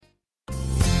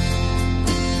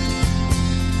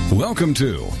Welcome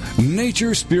to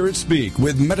Nature Spirit Speak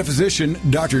with metaphysician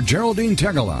Dr. Geraldine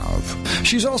Tegelov.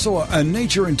 She's also a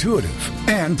nature intuitive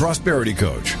and prosperity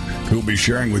coach who'll be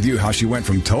sharing with you how she went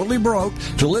from totally broke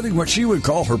to living what she would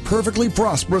call her perfectly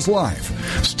prosperous life.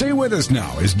 Stay with us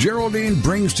now as Geraldine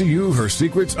brings to you her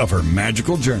secrets of her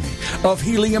magical journey of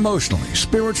healing emotionally,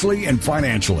 spiritually, and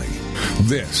financially.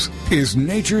 This is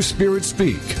Nature Spirit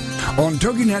Speak on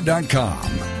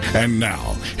TogiNet.com. And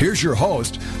now, here's your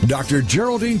host, Dr.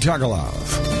 Geraldine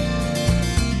Tegelov.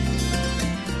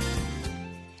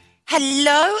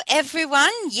 Hello,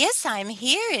 everyone. Yes, I'm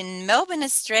here in Melbourne,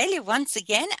 Australia once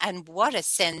again, and what a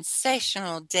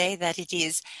sensational day that it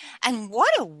is. And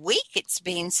what a week it's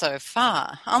been so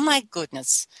far. Oh, my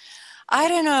goodness. I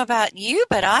don't know about you,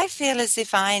 but I feel as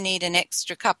if I need an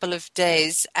extra couple of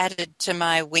days added to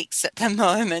my weeks at the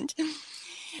moment.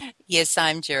 Yes,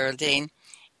 I'm Geraldine,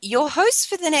 your host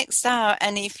for the next hour,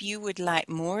 and if you would like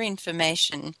more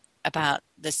information about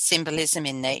the symbolism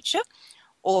in nature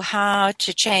or how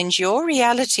to change your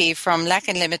reality from lack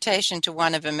and limitation to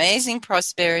one of amazing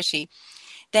prosperity,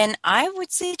 then I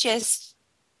would suggest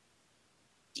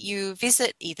you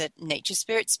visit either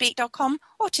naturespiritspeak.com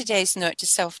or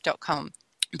todaysnotetoself.com.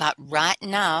 But right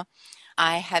now,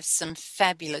 I have some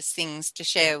fabulous things to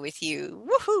share with you.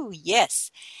 Woohoo,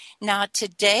 yes. Now,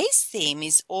 today's theme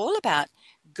is all about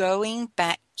going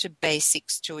back to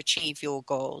basics to achieve your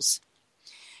goals.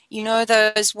 You know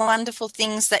those wonderful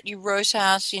things that you wrote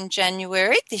out in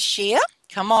January this year?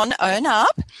 Come on, own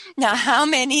up. Now, how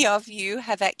many of you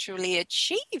have actually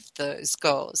achieved those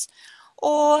goals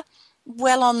or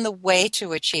well on the way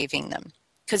to achieving them?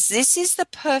 Because this is the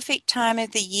perfect time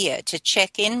of the year to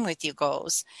check in with your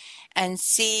goals and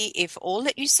see if all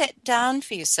that you set down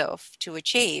for yourself to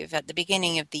achieve at the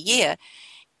beginning of the year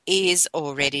is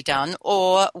already done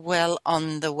or well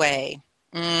on the way.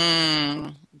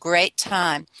 Great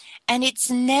time. And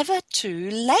it's never too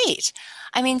late.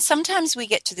 I mean, sometimes we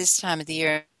get to this time of the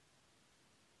year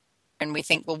and we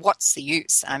think, well, what's the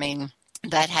use? I mean,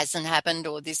 that hasn't happened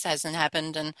or this hasn't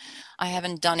happened and I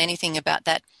haven't done anything about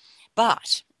that.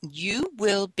 But you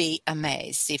will be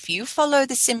amazed if you follow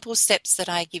the simple steps that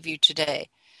I give you today.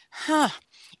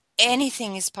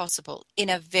 Anything is possible in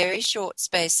a very short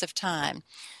space of time.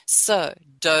 So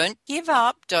don't give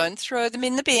up. Don't throw them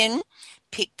in the bin.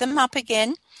 Pick them up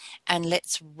again and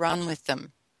let's run with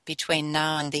them between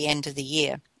now and the end of the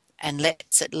year. And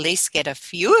let's at least get a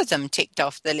few of them ticked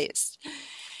off the list.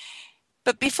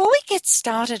 But before we get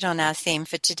started on our theme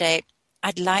for today,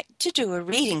 I'd like to do a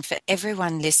reading for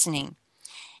everyone listening.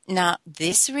 Now,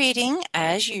 this reading,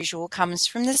 as usual, comes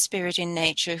from the Spirit in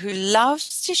Nature who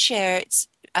loves to share its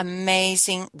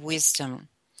amazing wisdom.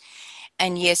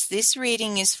 And yes, this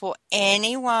reading is for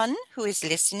anyone who is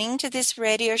listening to this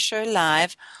radio show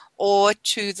live or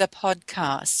to the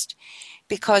podcast.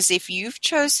 Because if you've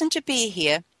chosen to be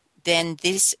here, then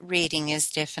this reading is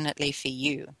definitely for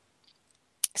you.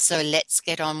 So let's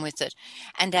get on with it.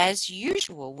 And as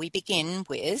usual, we begin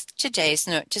with today's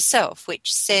note to self,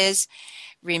 which says,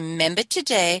 remember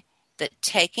today that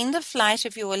taking the flight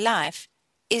of your life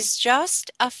is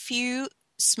just a few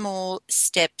small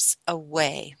steps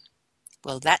away.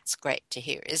 Well, that's great to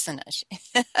hear, isn't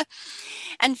it?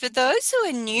 And for those who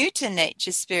are new to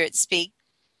Nature Spirit Speak,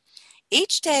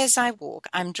 each day as I walk,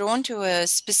 I'm drawn to a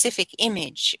specific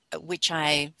image, which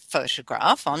I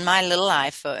photograph on my little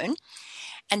iPhone.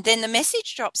 And then the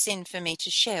message drops in for me to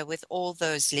share with all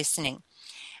those listening.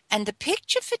 And the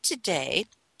picture for today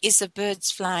is of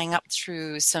birds flying up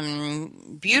through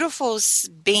some beautiful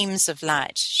beams of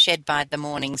light shed by the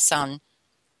morning sun.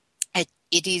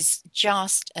 It is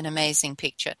just an amazing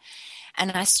picture.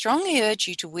 And I strongly urge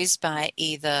you to whiz by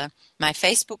either my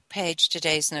Facebook page,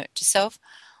 Today's Note to Self,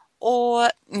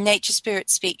 or Nature Spirit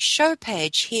Speak show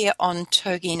page here on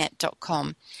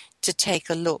TogiNet.com to take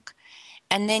a look.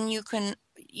 And then you can,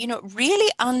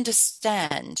 really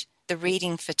understand the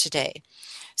reading for today.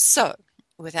 So,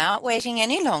 without waiting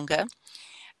any longer,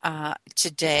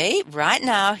 today, right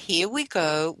now, here we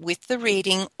go with the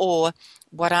reading, or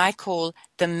what I call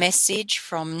the message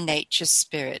from Nature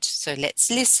Spirit. So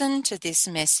let's listen to this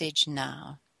message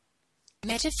now.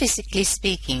 Metaphysically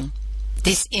speaking,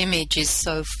 this image is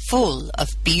so full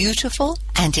of beautiful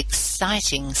and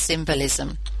exciting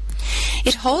symbolism.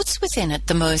 It holds within it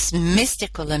the most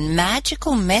mystical and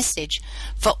magical message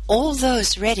for all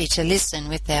those ready to listen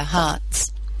with their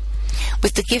hearts.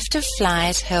 With the gift of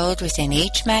flight held within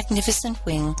each magnificent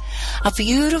wing, our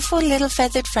beautiful little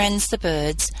feathered friends the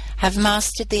birds have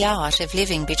mastered the art of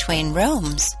living between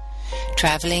realms,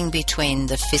 traveling between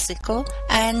the physical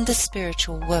and the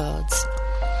spiritual worlds.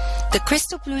 The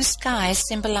crystal blue sky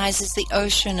symbolizes the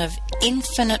ocean of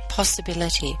infinite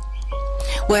possibility,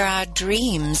 where our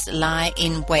dreams lie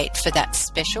in wait for that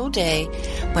special day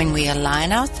when we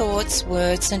align our thoughts,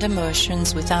 words, and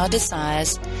emotions with our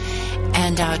desires,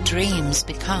 and our dreams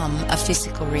become a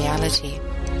physical reality.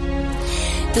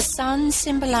 The sun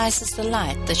symbolizes the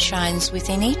light that shines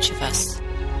within each of us,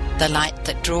 the light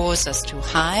that draws us to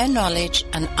higher knowledge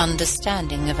and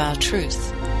understanding of our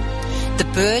truth. The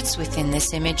birds within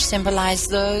this image symbolize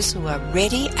those who are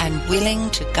ready and willing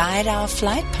to guide our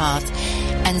flight path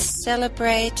and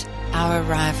celebrate our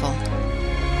arrival.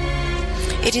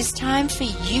 It is time for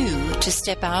you to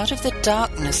step out of the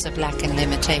darkness of lack and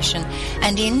limitation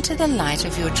and into the light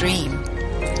of your dream.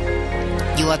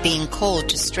 You are being called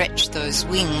to stretch those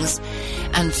wings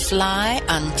and fly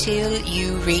until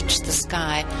you reach the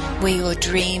sky where your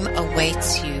dream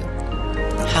awaits you.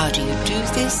 How do you do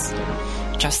this?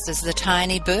 Just as the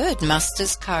tiny bird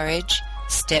musters courage,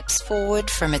 steps forward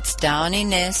from its downy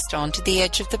nest onto the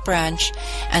edge of the branch,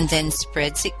 and then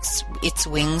spreads its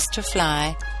wings to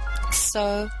fly,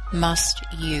 so must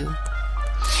you.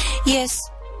 Yes,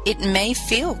 it may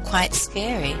feel quite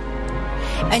scary,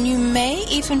 and you may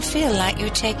even feel like you're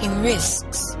taking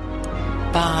risks,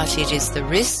 but it is the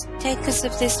risk takers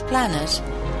of this planet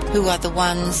who are the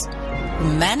ones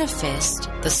who manifest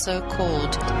the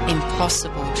so-called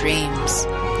impossible dreams.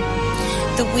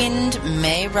 The wind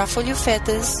may ruffle your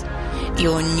feathers,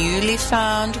 your newly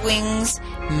found wings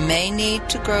may need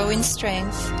to grow in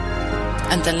strength,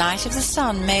 and the light of the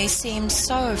sun may seem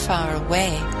so far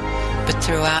away, but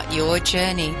throughout your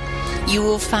journey you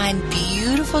will find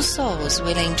beautiful souls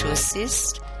willing to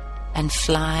assist and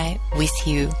fly with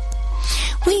you.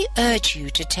 We urge you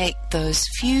to take those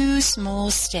few small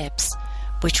steps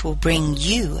which will bring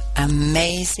you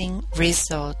amazing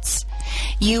results.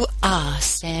 You are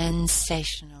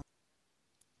sensational.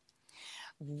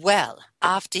 Well,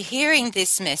 after hearing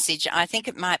this message, I think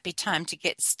it might be time to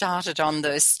get started on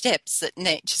those steps that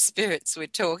Nature Spirits were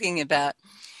talking about.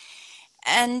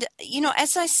 And,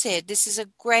 as I said, this is a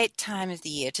great time of the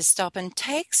year to stop and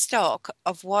take stock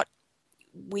of what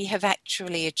we have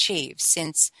actually achieved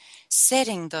since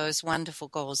setting those wonderful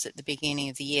goals at the beginning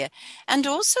of the year, and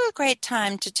also a great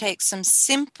time to take some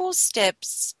simple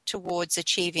steps towards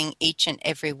achieving each and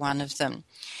every one of them.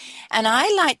 And I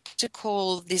like to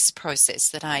call this process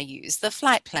that I use the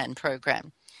Flight Plan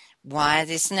Program. Why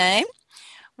this name?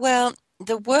 Well,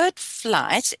 the word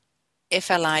flight,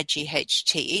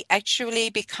 F-L-I-G-H-T, actually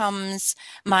becomes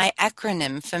my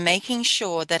acronym for making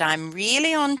sure that I'm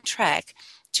really on track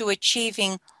to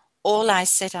achieving all I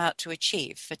set out to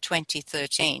achieve for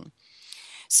 2013.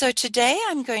 So today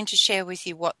I'm going to share with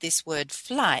you what this word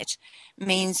flight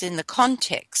means in the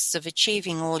context of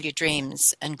achieving all your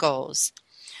dreams and goals.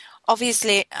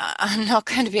 Obviously, I'm not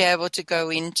going to be able to go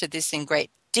into this in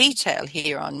great detail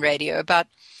here on radio, but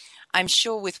I'm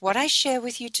sure with what I share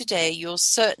with you today, you'll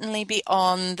certainly be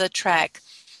on the track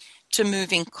to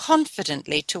moving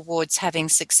confidently towards having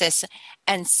success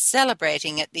and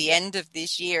celebrating at the end of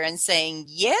this year and saying,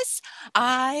 yes,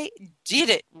 I did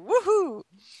it. Woohoo!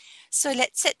 So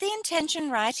let's set the intention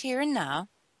right here and now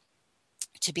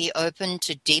to be open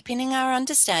to deepening our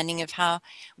understanding of how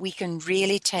we can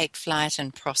really take flight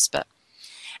and prosper.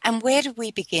 And where do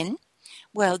we begin?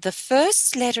 Well, the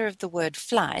first letter of the word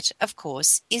flight, of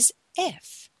course, is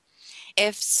F.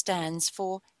 F stands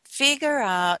for figure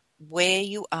out where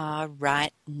you are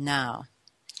right now.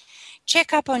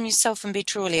 Check up on yourself and be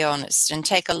truly honest and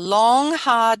take a long,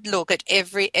 hard look at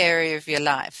every area of your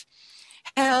life.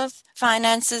 Health,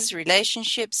 finances,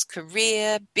 relationships,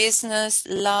 career, business,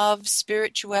 love,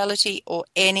 spirituality, or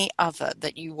any other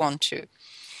that you want to.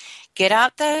 Get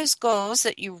out those goals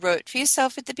that you wrote for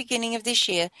yourself at the beginning of this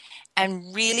year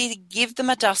and really give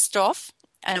them a dust off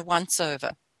and a once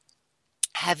over.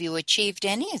 Have you achieved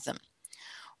any of them?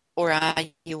 Or are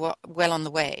you well on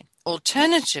the way?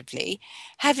 Alternatively,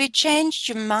 have you changed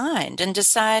your mind and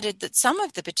decided that some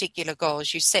of the particular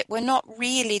goals you set were not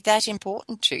really that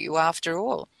important to you after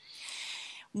all?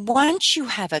 Once you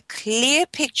have a clear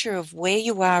picture of where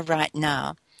you are right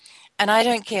now, and I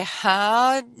don't care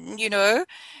how,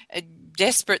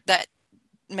 desperate that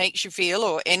makes you feel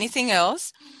or anything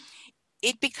else,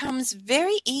 it becomes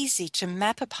very easy to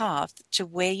map a path to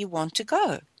where you want to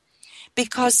go.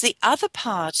 Because the other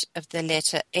part of the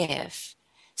letter F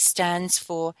stands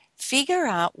for figure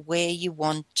out where you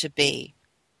want to be.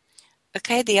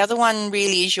 Okay, the other one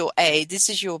really is your A. This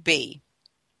is your B.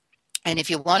 And if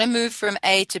you want to move from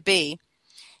A to B,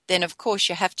 then of course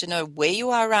you have to know where you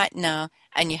are right now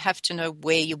and you have to know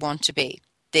where you want to be.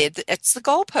 It's the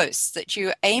goalposts that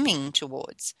you're aiming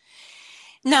towards.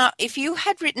 Now, if you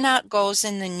had written out goals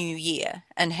in the new year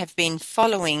and have been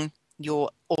following your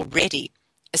already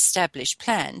established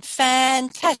plan,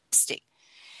 fantastic.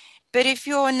 But if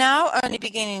you're now only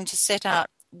beginning to set out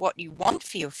what you want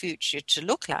for your future to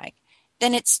look like,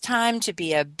 then it's time to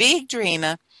be a big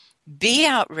dreamer, be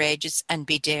outrageous, and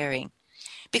be daring.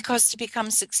 Because to become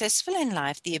successful in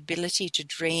life, the ability to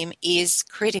dream is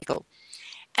critical.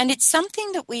 And it's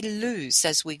something that we lose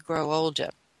as we grow older.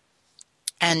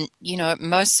 And,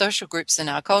 most social groups in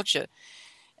our culture,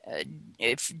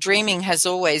 if dreaming has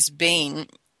always been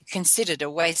considered a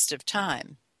waste of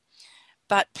time.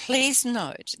 But please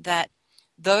note that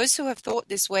those who have thought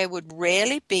this way would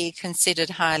rarely be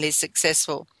considered highly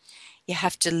successful. You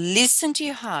have to listen to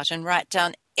your heart and write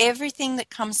down everything that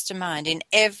comes to mind in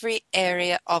every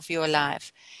area of your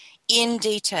life in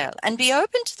detail, and be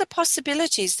open to the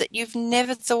possibilities that you've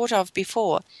never thought of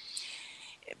before.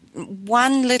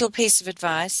 One little piece of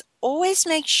advice, always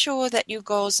make sure that your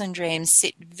goals and dreams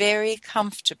sit very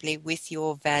comfortably with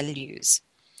your values.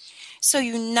 So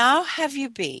you now have your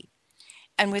B,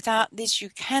 and without this you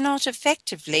cannot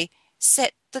effectively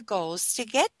set the goals to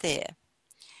get there.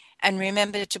 And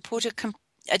remember to put a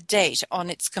date on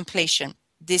its completion.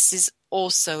 This is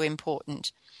also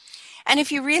important. And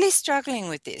if you're really struggling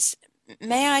with this,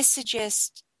 may I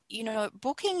suggest,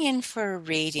 booking in for a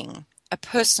reading, a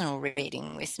personal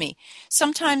reading with me.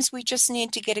 Sometimes we just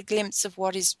need to get a glimpse of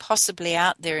what is possibly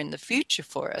out there in the future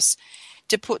for us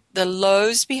to put the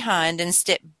lows behind and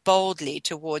step boldly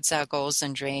towards our goals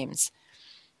and dreams.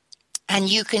 And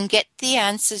you can get the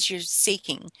answers you're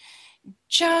seeking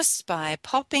just by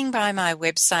popping by my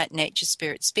website,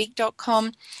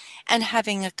 naturespiritspeak.com, and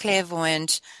having a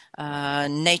clairvoyant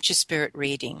nature spirit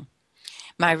reading.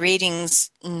 My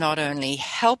readings not only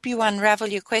help you unravel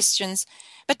your questions,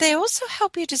 but they also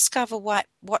help you discover what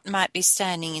might be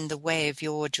standing in the way of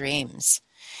your dreams.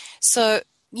 So,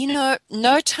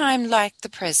 no time like the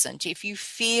present. If you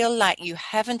feel like you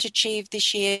haven't achieved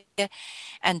this year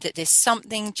and that there's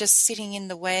something just sitting in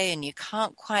the way and you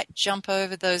can't quite jump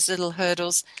over those little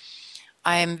hurdles,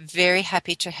 I am very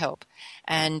happy to help.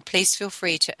 And please feel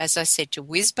free to, as I said, to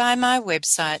whiz by my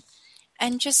website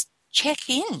and just check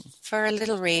in for a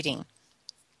little reading.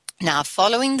 Now,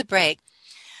 following the break,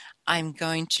 I'm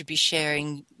going to be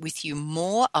sharing with you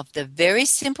more of the very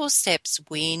simple steps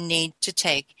we need to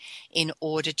take in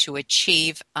order to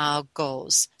achieve our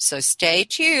goals. So stay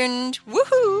tuned.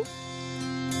 Woohoo!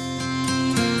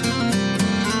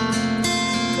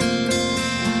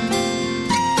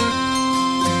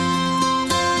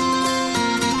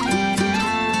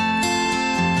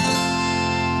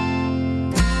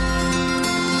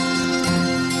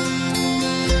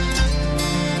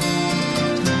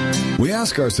 We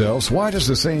ask ourselves, why does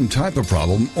the same type of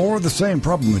problem or the same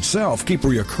problem itself keep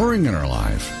reoccurring in our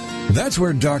life? That's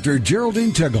where Dr.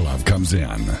 Geraldine Tegelov comes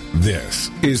in. This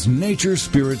is Nature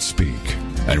Spirit Speak,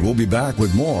 and we'll be back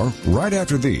with more right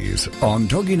after these on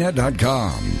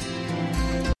TogiNet.com.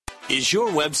 Is your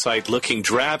website looking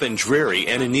drab and dreary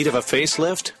and in need of a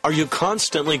facelift? Are you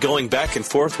constantly going back and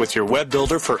forth with your web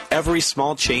builder for every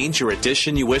small change or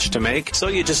addition you wish to make? So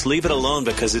you just leave it alone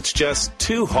because it's just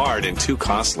too hard and too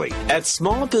costly. At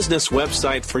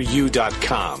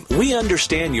smallbusinesswebsiteforyou.com, we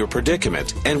understand your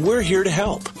predicament and we're here to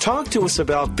help. Talk to us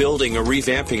about building or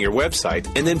revamping your website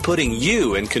and then putting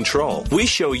you in control. We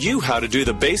show you how to do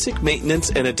the basic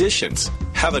maintenance and additions.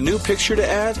 Have a new picture to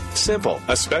add? Simple.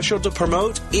 A special to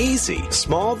promote? Easy.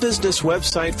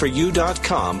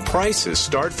 Smallbusinesswebsiteforyou.com prices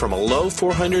start from a low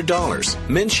 $400.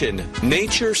 Mention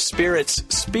Nature Spirits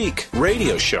Speak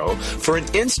radio show for an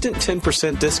instant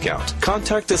 10% discount.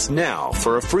 Contact us now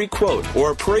for a free quote or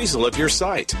appraisal of your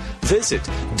site. Visit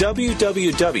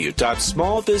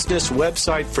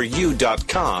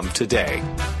www.smallbusinesswebsiteforyou.com today.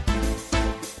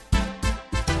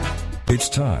 It's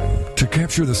time to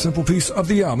capture the simple piece of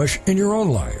the Amish in your own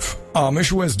life.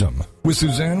 Amish Wisdom with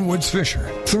Suzanne Woods Fisher.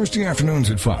 Thursday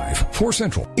afternoons at 5, 4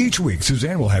 Central. Each week,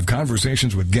 Suzanne will have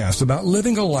conversations with guests about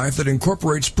living a life that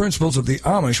incorporates principles of the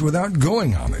Amish without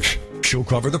going Amish. She'll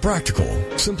cover the practical,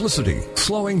 simplicity,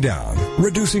 slowing down,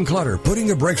 reducing clutter, putting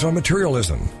the brakes on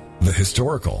materialism. The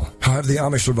historical, how have the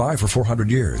Amish survived for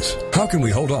 400 years? How can we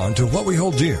hold on to what we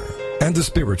hold dear? And the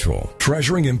spiritual,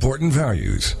 treasuring important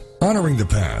values, honoring the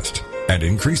past, and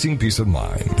increasing peace of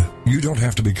mind. You don't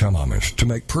have to become Amish to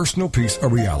make personal peace a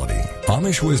reality.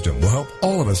 Amish Wisdom will help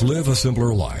all of us live a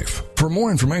simpler life. For more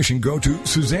information, go to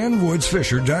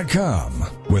SuzanneWoodsFisher.com.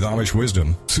 With Amish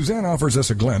Wisdom, Suzanne offers us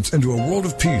a glimpse into a world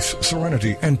of peace,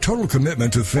 serenity, and total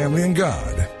commitment to family and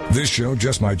God. This show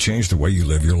just might change the way you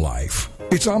live your life.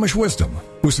 It's Amish Wisdom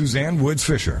with Suzanne Woods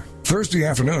Fisher. Thursday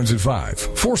afternoons at 5,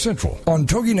 4 Central on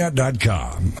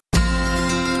TogiNet.com.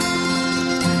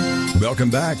 Welcome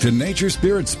back to Nature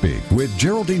Spirit Speak with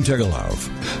Geraldine Tegelov.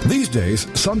 These days,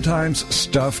 sometimes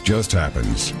stuff just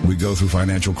happens. We go through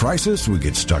financial crisis, we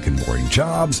get stuck in boring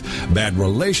jobs, bad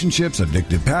relationships,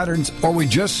 addictive patterns, or we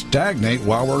just stagnate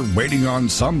while we're waiting on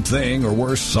something or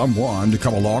worse, someone to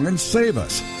come along and save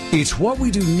us. It's what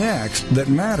we do next that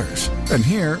matters. And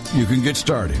here, you can get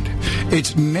started.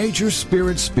 It's Nature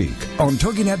Spirit Speak on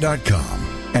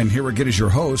TogiNet.com. And here again is your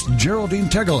host, Geraldine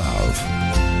Tegelov.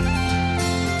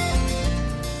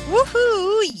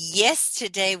 Woohoo! Yes,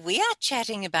 today we are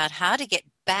chatting about how to get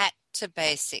back to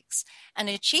basics and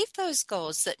achieve those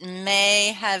goals that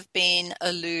may have been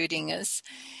eluding us.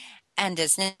 And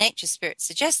as Nature Spirit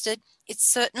suggested, it's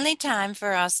certainly time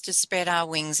for us to spread our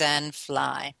wings and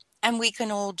fly. And we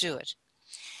can all do it.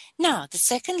 Now, the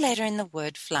second letter in the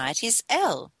word flight is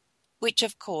L, which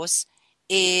of course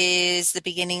is the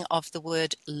beginning of the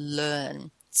word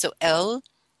learn. So L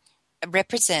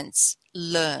represents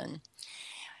learn.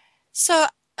 So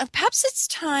perhaps it's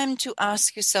time to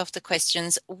ask yourself the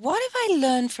questions, what have I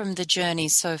learned from the journey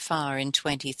so far in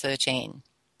 2013?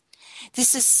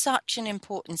 This is such an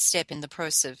important step in the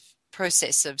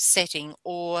process of setting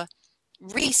or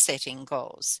resetting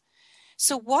goals.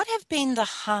 So what have been the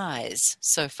highs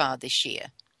so far this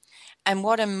year? And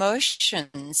what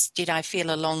emotions did I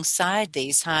feel alongside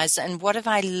these highs? And what have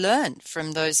I learned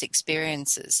from those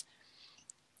experiences?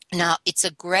 Now, it's a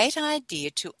great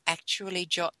idea to actually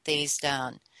jot these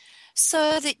down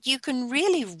so that you can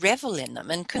really revel in them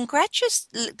and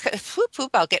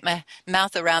I'll get my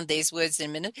mouth around these words in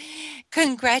a minute.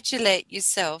 Congratulate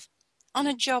yourself on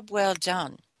a job well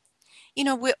done. You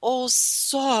know, we're all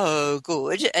so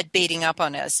good at beating up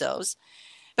on ourselves,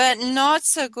 but not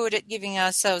so good at giving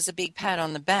ourselves a big pat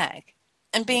on the back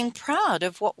and being proud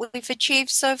of what we've achieved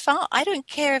so far. I don't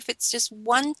care if it's just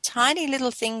one tiny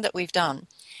little thing that we've done.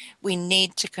 We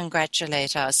need to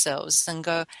congratulate ourselves and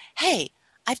go, hey,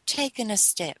 I've taken a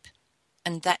step,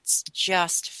 and that's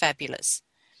just fabulous.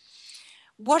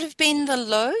 What have been the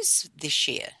lows this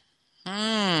year?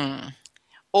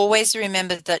 Always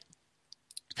remember that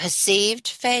perceived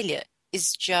failure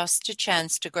is just a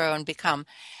chance to grow and become.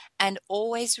 And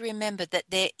always remember that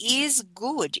there is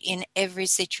good in every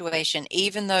situation,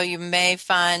 even though you may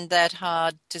find that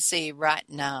hard to see right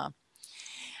now.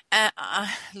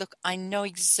 Look, I know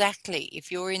exactly,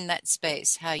 if you're in that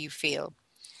space, how you feel.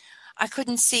 I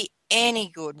couldn't see any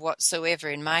good whatsoever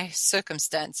in my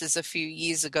circumstances a few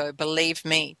years ago, believe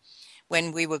me,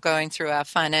 when we were going through our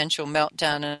financial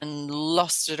meltdown and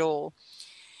lost it all.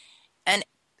 And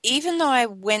even though I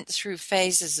went through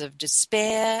phases of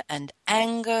despair and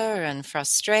anger and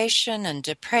frustration and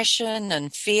depression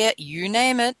and fear, you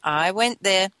name it, I went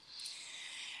there.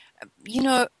 You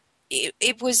know,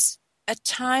 it was a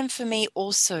time for me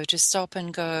also to stop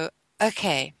and go,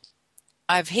 okay,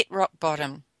 I've hit rock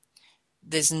bottom.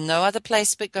 There's no other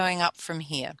place but going up from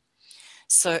here.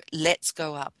 So let's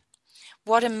go up.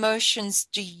 What emotions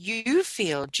do you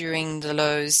feel during the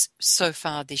lows so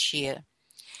far this year?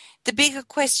 The bigger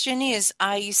question is,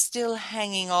 are you still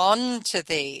hanging on to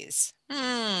these?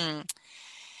 And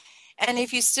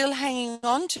if you're still hanging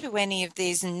on to any of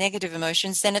these negative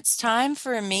emotions, then it's time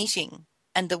for a meeting.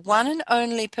 And the one and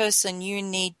only person you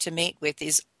need to meet with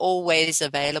is always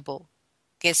available.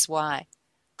 Guess why?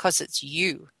 Because it's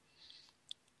you.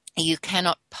 You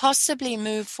cannot possibly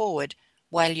move forward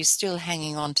while you're still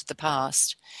hanging on to the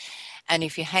past. And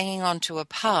if you're hanging on to a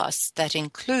past, that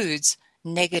includes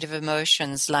negative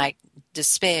emotions like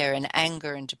despair and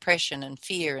anger and depression and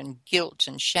fear and guilt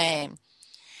and shame,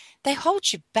 they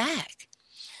hold you back.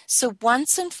 So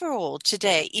once and for all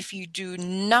today, if you do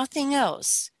nothing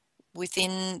else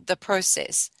within the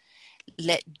process,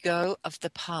 let go of the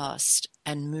past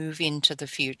and move into the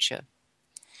future.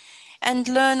 And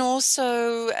learn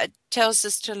also tells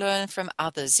us to learn from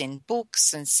others in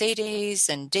books and CDs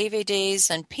and DVDs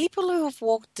and people who have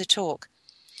walked the talk.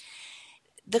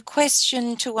 The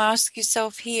question to ask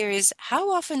yourself here is,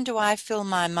 how often do I fill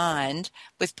my mind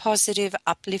with positive,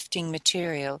 uplifting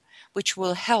material which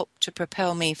will help to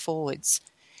propel me forwards?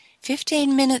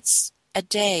 15 minutes a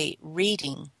day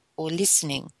reading or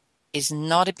listening is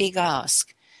not a big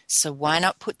ask, so why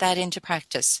not put that into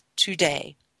practice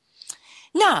today?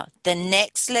 Now, the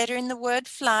next letter in the word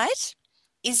flight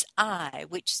is I,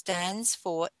 which stands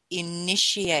for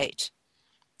initiate.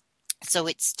 So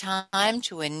it's time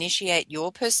to initiate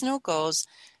your personal goals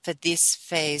for this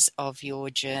phase of your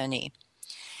journey.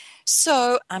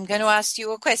 So I'm going to ask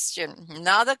you a question.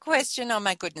 Another question. Oh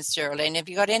my goodness, Geraldine, have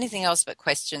you got anything else but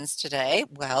questions today?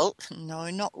 Well, no,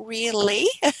 not really.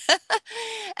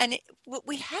 And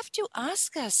we have to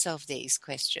ask ourselves these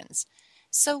questions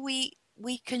so we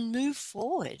can move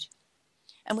forward,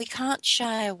 and we can't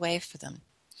shy away from them.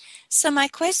 So my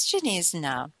question is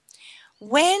now,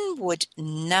 when would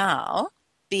now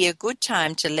be a good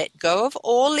time to let go of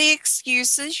all the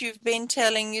excuses you've been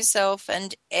telling yourself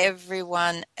and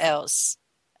everyone else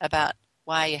about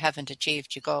why you haven't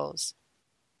achieved your goals?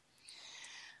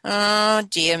 Oh,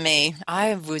 dear me.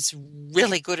 I was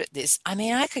really good at this. I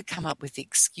mean, I could come up with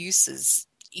excuses,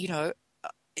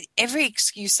 every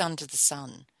excuse under the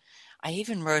sun. I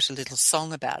even wrote a little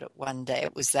song about it one day.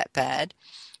 It was that bad.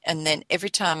 And then every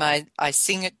time I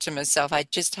sing it to myself, I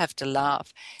just have to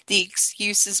laugh. The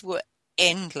excuses were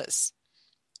endless.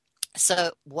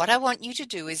 So what I want you to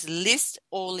do is list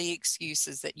all the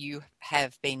excuses that you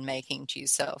have been making to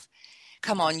yourself.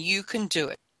 Come on, you can do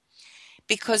it.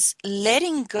 Because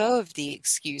letting go of the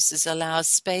excuses allows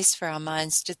space for our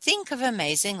minds to think of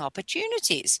amazing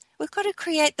opportunities. We've got to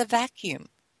create the vacuum.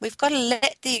 We've got to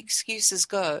let the excuses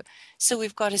go, so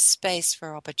we've got a space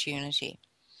for opportunity.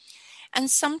 And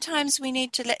sometimes we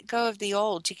need to let go of the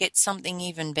old to get something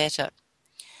even better.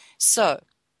 So,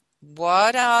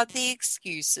 what are the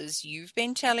excuses you've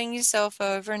been telling yourself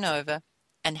over and over,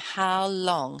 and how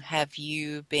long have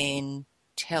you been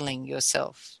telling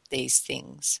yourself these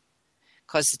things?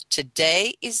 Because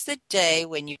today is the day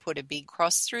when you put a big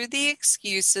cross through the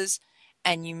excuses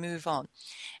and you move on.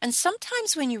 And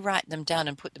sometimes when you write them down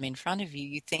and put them in front of you,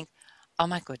 you think, oh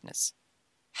my goodness,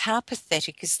 how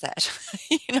pathetic is that?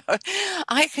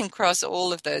 I can cross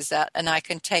all of those out and I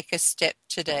can take a step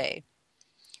today.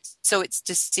 So it's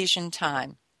decision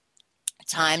time.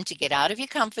 Time to get out of your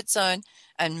comfort zone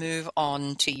and move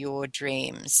on to your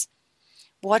dreams.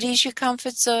 What is your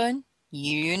comfort zone?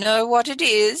 You know what it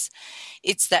is.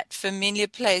 It's that familiar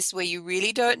place where you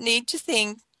really don't need to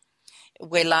think,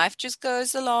 where life just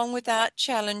goes along without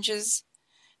challenges.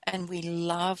 And we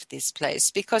love this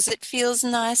place because it feels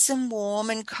nice and warm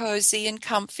and cozy and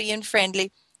comfy and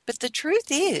friendly. But the truth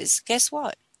is, guess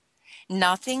what?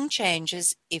 Nothing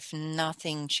changes if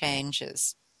nothing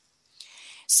changes.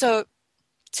 So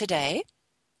today,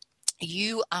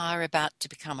 you are about to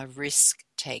become a risk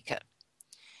taker.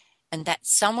 And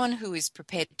that's someone who is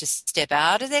prepared to step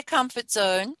out of their comfort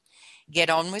zone, get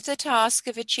on with the task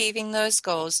of achieving those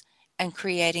goals and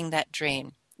creating that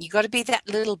dream. You got to be that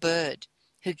little bird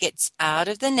who gets out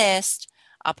of the nest,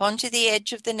 up onto the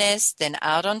edge of the nest, then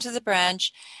out onto the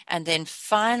branch, and then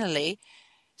finally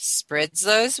spreads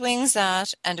those wings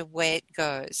out and away it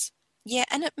goes. Yeah,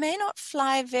 and it may not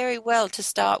fly very well to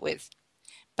start with,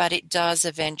 but it does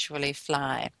eventually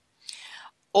fly.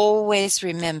 Always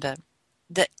remember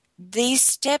that these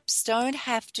steps don't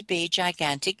have to be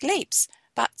gigantic leaps,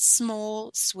 but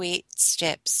small, sweet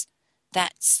steps.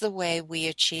 That's the way we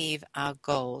achieve our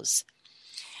goals.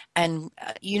 And,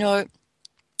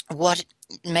 what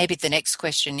maybe the next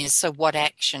question is, so what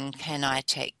action can I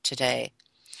take today?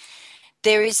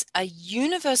 There is a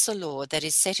universal law that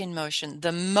is set in motion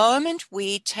the moment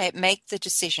we make the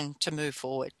decision to move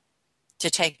forward, to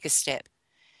take a step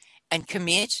and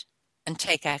commit and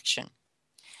take action.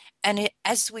 And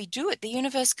as we do it, the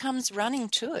universe comes running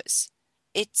to us.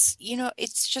 It's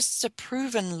just a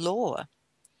proven law.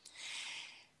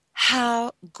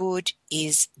 How good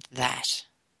is that?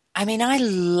 I mean, I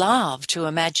love to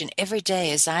imagine every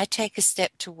day as I take a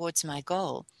step towards my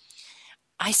goal,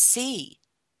 I see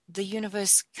the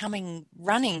universe coming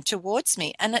running towards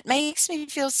me, and it makes me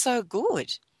feel so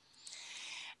good.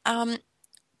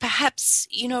 Perhaps,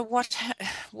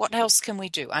 what else can we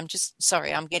do? I'm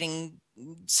getting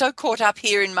so caught up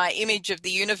here in my image of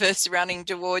the universe running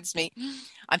towards me.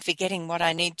 I'm forgetting what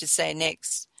I need to say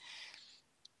next.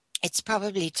 It's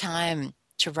probably time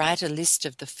to write a list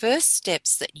of the first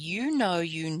steps that you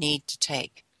need to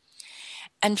take.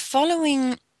 And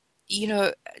following,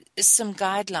 some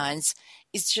guidelines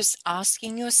is just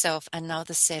asking yourself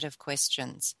another set of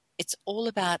questions. It's all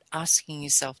about asking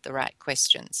yourself the right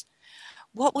questions.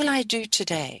 What will I do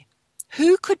today?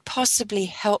 Who could possibly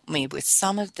help me with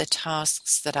some of the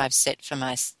tasks that I've set for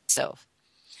myself?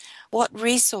 What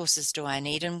resources do I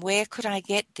need and where could I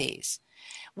get these?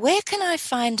 Where can I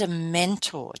find a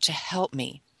mentor to help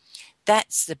me?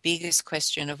 That's the biggest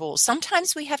question of all.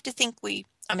 Sometimes we have to think we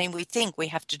think we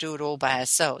have to do it all by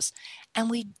ourselves, and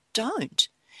we don't.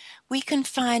 We can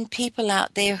find people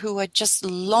out there who are just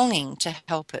longing to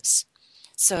help us.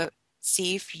 So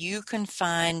see if you can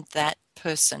find that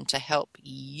person to help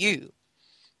you.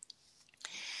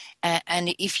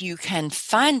 And if you can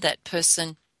find that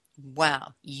person,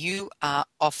 Wow, you are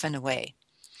off and away.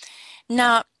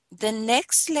 Now, the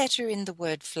next letter in the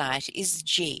word flight is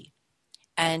G,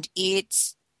 and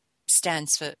it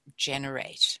stands for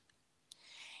generate.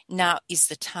 Now is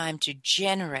the time to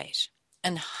generate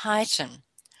and heighten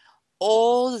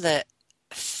all the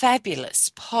fabulous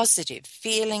positive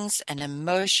feelings and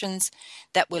emotions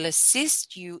that will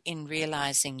assist you in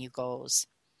realizing your goals.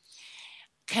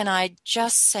 Can I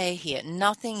just say here,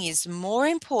 nothing is more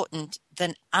important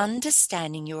than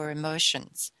understanding your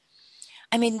emotions.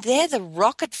 I mean, they're the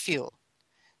rocket fuel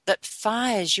that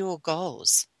fires your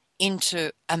goals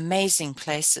into amazing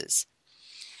places.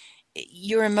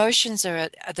 Your emotions are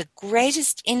the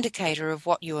greatest indicator of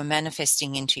what you are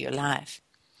manifesting into your life.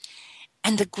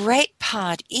 And the great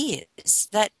part is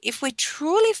that if we're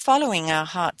truly following our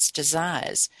heart's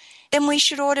desires, then we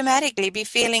should automatically be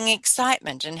feeling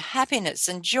excitement and happiness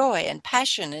and joy and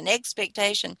passion and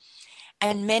expectation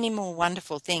and many more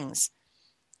wonderful things.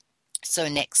 So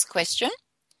next question,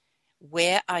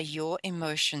 where are your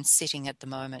emotions sitting at the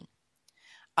moment?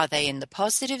 Are they in the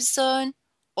positive zone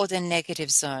or the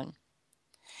negative zone?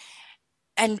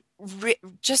 And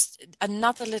just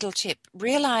another little tip,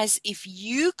 realize if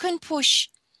you can push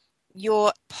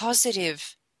your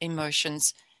positive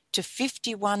emotions to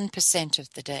 51%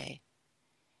 of the day,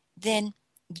 then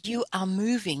you are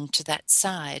moving to that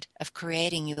side of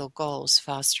creating your goals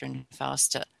faster and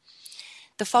faster.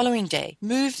 The following day,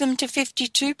 move them to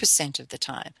 52% of the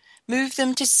time. Move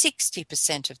them to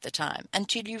 60% of the time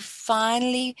until you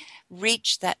finally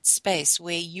reach that space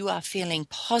where you are feeling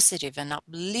positive and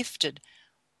uplifted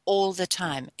all the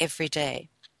time, every day.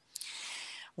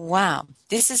 Wow,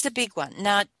 this is a big one.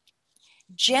 Now,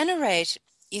 generate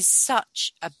is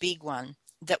such a big one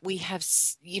that we have,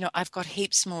 I've got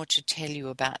heaps more to tell you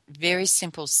about, very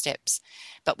simple steps.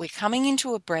 But we're coming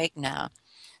into a break now,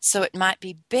 so it might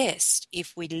be best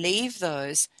if we leave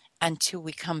those until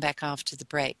we come back after the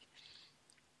break.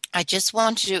 I just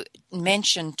want to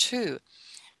mention, too,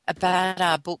 about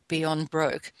our book, Beyond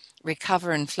Broke,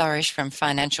 Recover and Flourish from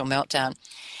Financial Meltdown.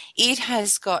 It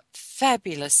has got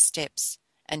fabulous steps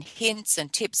and hints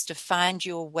and tips to find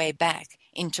your way back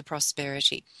into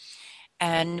prosperity.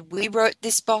 And we wrote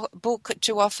this book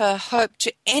to offer hope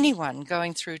to anyone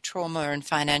going through trauma and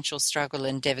financial struggle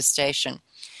and devastation.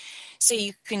 So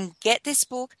you can get this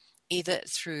book either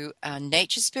through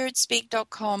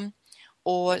naturespiritspeak.com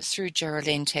or through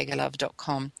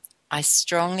GeraldineTegelov.com. I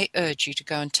strongly urge you to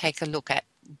go and take a look at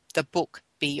the book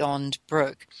Beyond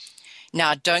Broke.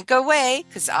 Now, don't go away,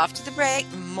 because after the break,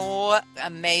 more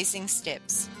amazing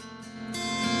steps.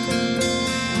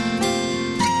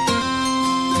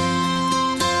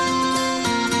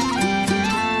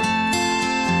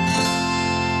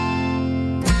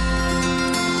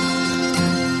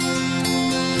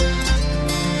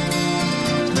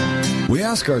 We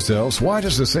ask ourselves, why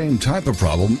does the same type of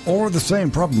problem or the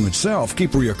same problem itself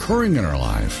keep reoccurring in our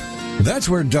life? That's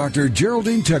where Dr.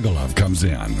 Geraldine Tegelov comes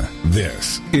in.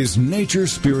 This is Nature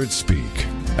Spirit Speak.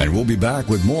 And we'll be back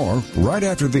with more right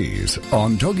after these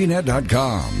on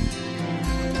TogiNet.com.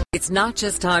 It's not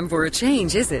just time for a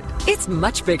change, is it? It's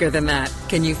much bigger than that.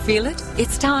 Can you feel it?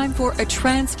 It's time for a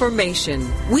transformation.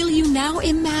 Will you now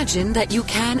imagine that you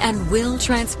can and will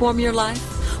transform your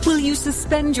life? Will you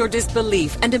suspend your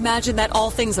disbelief and imagine that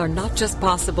all things are not just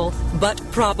possible, but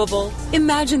probable?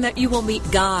 Imagine that you will meet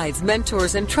guides,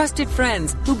 mentors, and trusted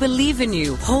friends who believe in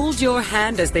you, hold your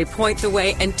hand as they point the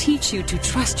way, and teach you to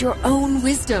trust your own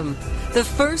wisdom. The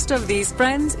first of these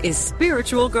friends is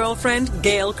spiritual girlfriend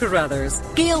Gail Carruthers.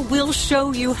 Gail will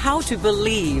show you how to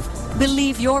believe.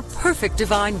 Believe your perfect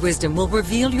divine wisdom will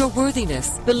reveal your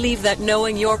worthiness. Believe that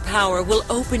knowing your power will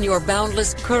open your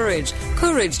boundless courage.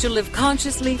 Courage to live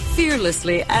consciously,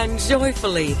 fearlessly, and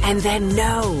joyfully. And then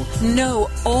know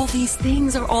all these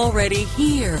things are already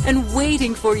here and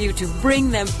waiting for you to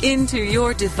bring them into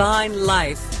your divine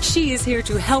life. She is here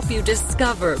to help you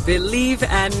discover, believe,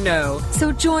 and know.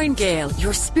 So join Gail,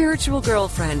 your spiritual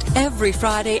girlfriend, every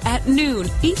Friday at noon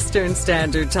Eastern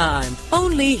Standard Time.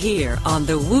 Only here on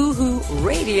the Woohoo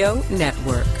Radio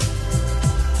Network.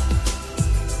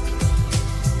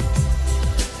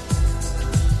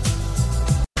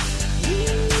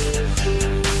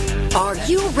 Are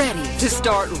you ready to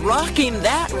start rocking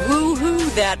that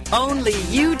woohoo that only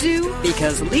you do?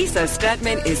 Because Lisa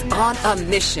Steadman is on a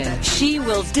mission. She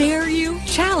will dare you,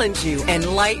 challenge you,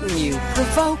 enlighten you,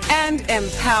 provoke, and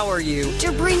empower you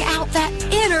to bring out that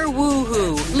inner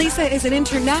woohoo. Lisa is an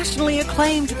internationally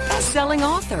acclaimed best-selling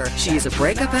author. She's a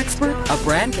breakup expert, a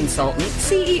brand consultant,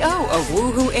 CEO of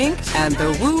Woohoo Inc. and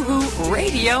the Woohoo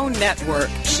Radio Network.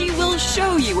 She will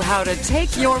show you how to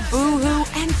take your boohoo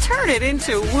and turn it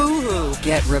into woohoo.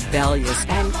 get rebellious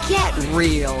and get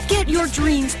real. Get your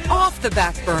dreams off the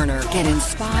back burner. Get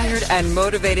inspired and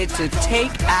motivated to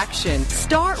take action.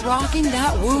 Start rocking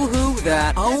that woohoo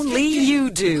that only you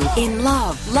do in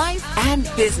love, life, and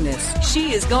business.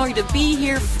 She is going to be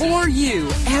here for you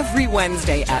every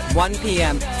Wednesday at 1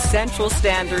 p.m. Central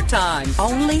Standard Time.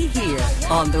 Only here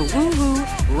on the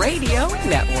Woohoo Radio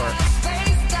Network.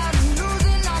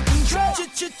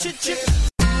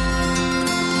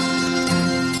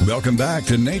 Welcome back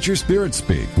to Nature Spirit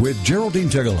Speak with Geraldine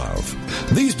Tegelov.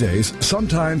 These days,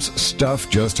 sometimes stuff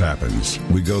just happens.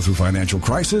 We go through financial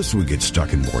crisis, we get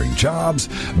stuck in boring jobs,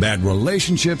 bad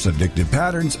relationships, addictive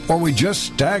patterns, or we just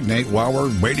stagnate while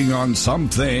we're waiting on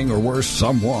something or worse,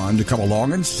 someone to come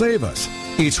along and save us.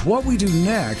 It's what we do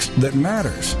next that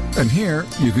matters. And here,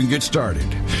 you can get started.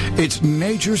 It's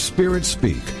Nature Spirit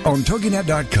Speak on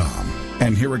TogiNet.com.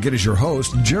 And here again is your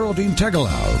host, Geraldine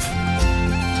Tegelov.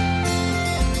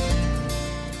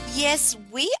 Yes,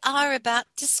 we are about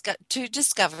to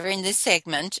discover in this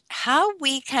segment how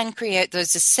we can create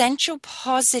those essential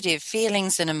positive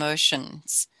feelings and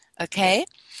emotions, okay?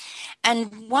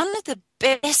 And one of the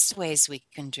best ways we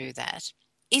can do that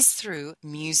is through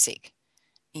music.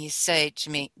 You say to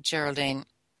me, Geraldine,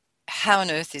 how on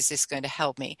earth is this going to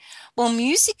help me? Well,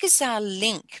 music is our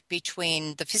link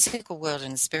between the physical world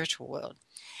and the spiritual world.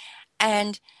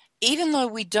 And even though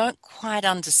we don't quite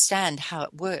understand how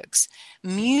it works,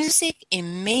 music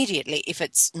immediately, if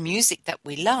it's music that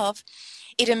we love,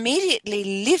 it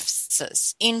immediately lifts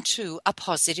us into a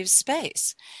positive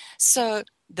space. So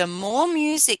the more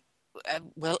music,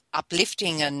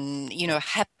 uplifting and,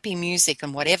 happy music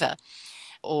and whatever,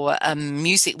 or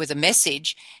music with a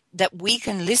message that we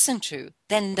can listen to,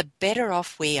 then the better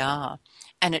off we are.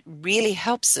 And it really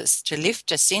helps us to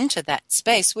lift us into that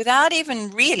space without even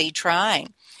really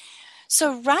trying.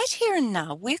 So right here and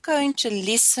now, we're going to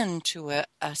listen to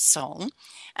a song,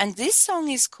 and this song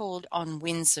is called On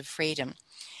Winds of Freedom.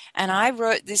 And I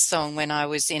wrote this song when I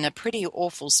was in a pretty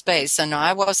awful space, and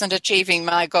I wasn't achieving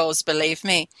my goals, believe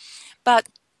me. But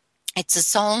it's a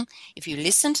song, if you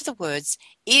listen to the words,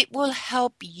 it will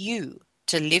help you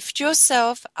to lift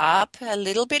yourself up a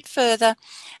little bit further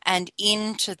and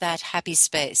into that happy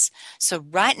space. So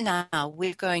right now,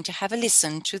 we're going to have a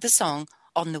listen to the song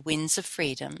On the Winds of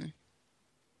Freedom.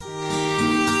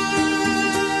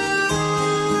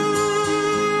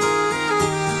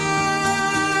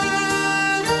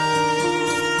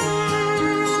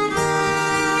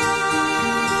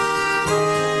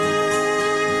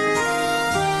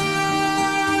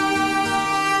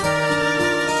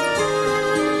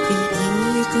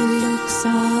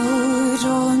 Out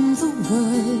on the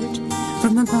world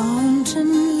from a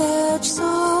mountain ledge so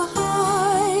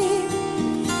high,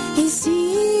 he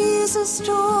sees a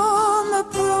storm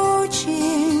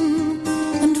approaching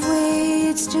and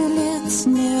waits till it's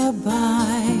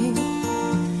nearby.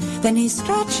 Then he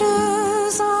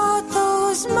stretches out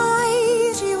those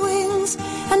mighty wings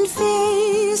and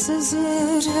faces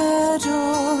it head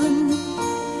on.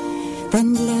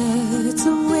 Then let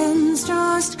the winds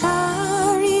just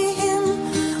carry him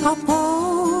up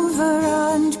over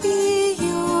and beyond.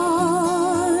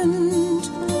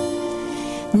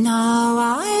 Now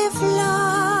I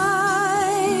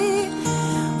fly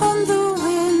on the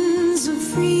winds of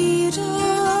freedom.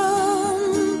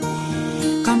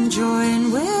 Come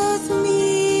join with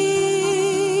me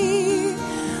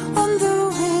on the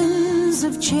winds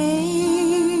of change.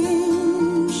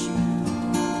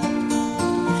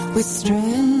 With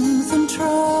strength and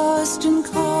trust and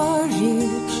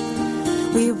courage,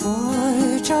 we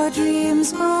watch our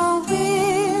dreams grow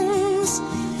wings.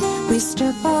 We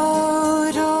step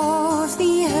out of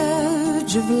the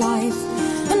edge of life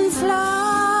and fly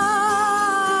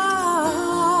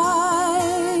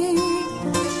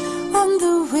on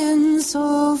the winds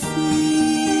so free.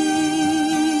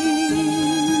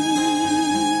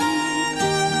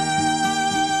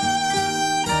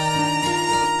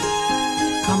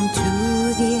 Come to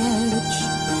the edge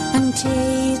and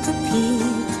take a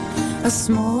peek. A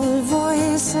small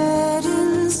voice said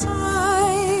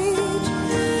inside,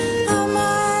 am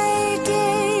I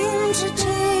game to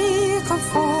take a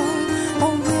fall,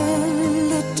 or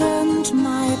will it dent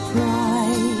my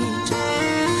pride?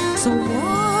 So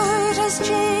what has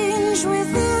changed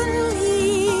within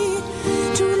me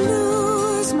to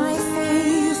lose my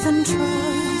faith and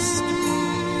trust?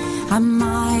 Am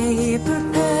I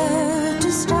prepared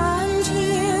to stand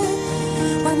here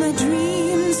while my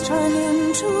dreams turn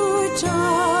into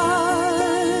dust?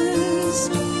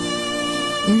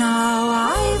 Now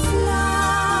I fly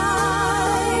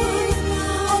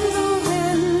on the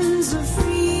winds of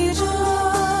freedom.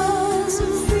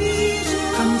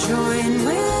 Come join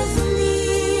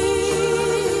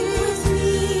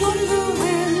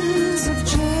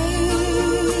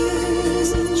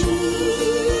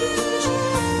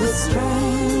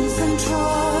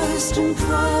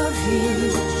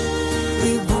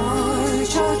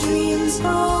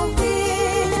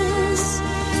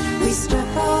We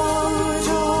step out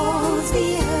of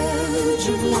the edge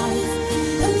of life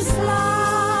and fly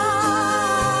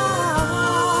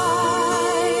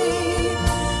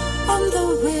on the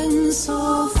wind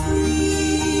so free.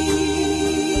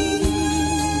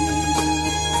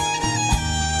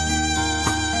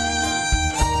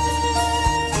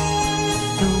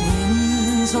 The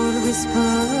winds all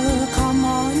whisper, come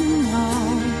on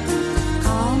now,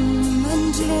 come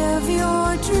and live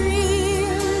your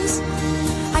dreams.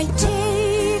 I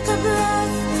take a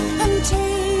breath and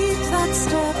take that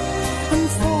step and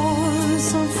fall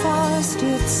so fast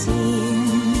it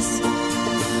seems,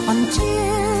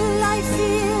 until I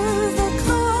feel the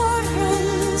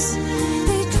currents,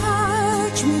 they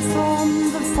catch me from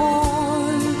the fall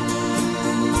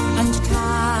and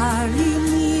carry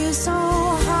me so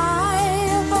high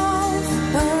above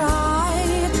where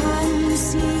I can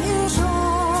see it all.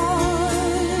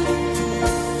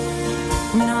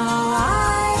 Now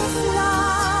I fly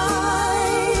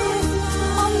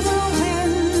on the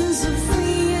winds of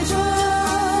freedom.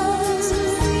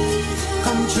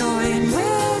 Come join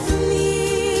with me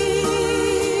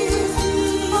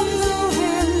on the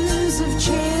winds of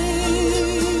change.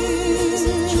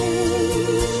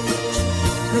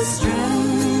 With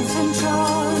strength and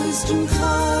trust and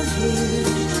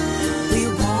courage, we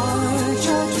watch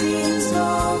our dreams go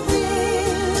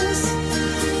wings.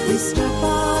 We step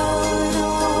out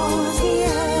of the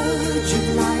edge of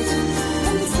life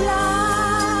and fly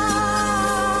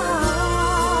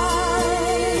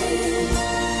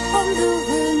on the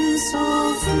wind so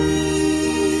free.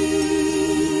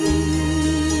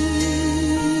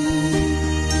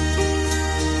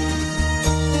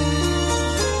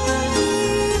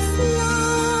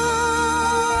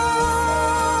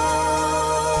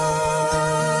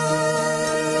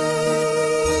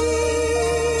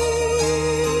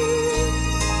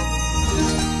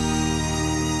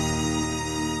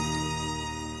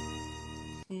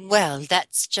 Well,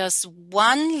 that's just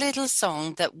one little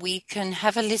song that we can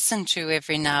have a listen to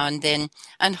every now and then,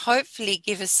 and hopefully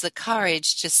give us the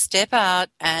courage to step out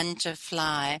and to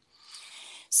fly.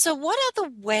 So what other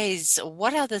ways, or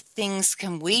what other things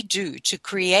can we do to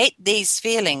create these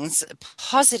feelings,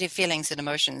 positive feelings and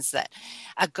emotions that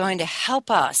are going to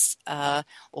help us or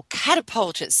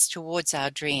catapult us towards our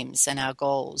dreams and our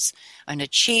goals and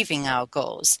achieving our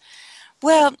goals?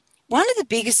 Well, one of the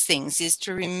biggest things is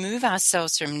to remove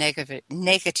ourselves from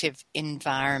negative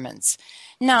environments.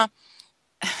 Now,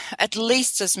 at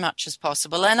least as much as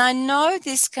possible. And I know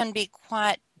this can be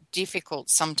quite difficult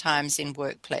sometimes in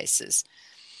workplaces.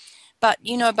 But,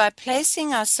 you know, by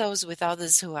placing ourselves with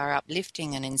others who are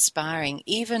uplifting and inspiring,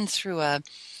 even through a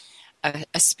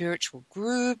spiritual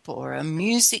group or a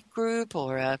music group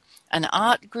or an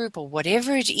art group or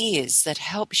whatever it is that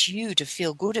helps you to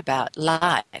feel good about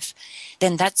life,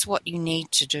 then that's what you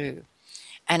need to do.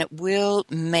 And it will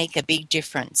make a big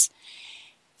difference.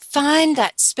 Find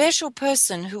that special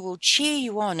person who will cheer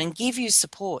you on and give you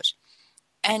support.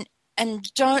 And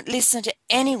don't listen to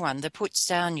anyone that puts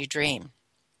down your dream.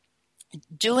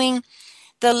 Doing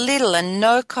the little and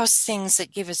no-cost things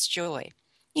that give us joy.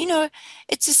 You know,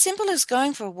 it's as simple as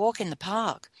going for a walk in the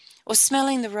park, or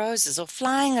smelling the roses, or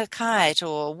flying a kite,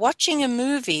 or watching a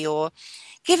movie, or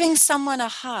giving someone a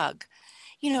hug.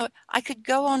 You know, I could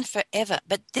go on forever,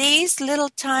 but these little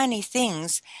tiny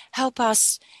things help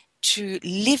us to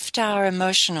lift our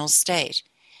emotional state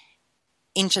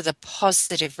into the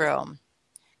positive realm.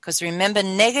 Because remember,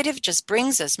 negative just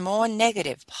brings us more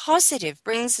negative. Positive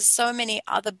brings us so many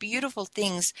other beautiful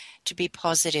things to be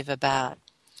positive about.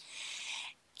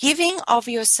 Giving of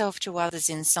yourself to others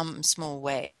in some small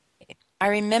way. I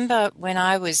remember when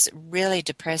I was really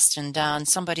depressed and down,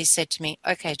 somebody said to me,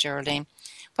 okay, Geraldine,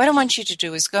 what I want you to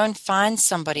do is go and find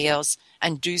somebody else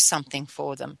and do something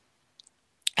for them.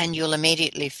 And you'll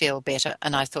immediately feel better.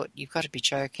 And I thought, you've got to be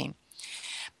joking.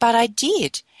 But I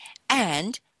did.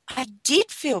 And I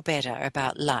did feel better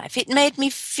about life. It made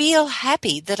me feel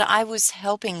happy that I was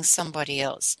helping somebody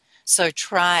else. So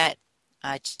try it.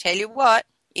 I tell you what,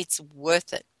 it's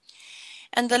worth it.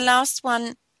 And the last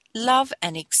one, love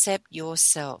and accept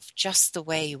yourself just the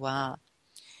way you are.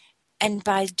 And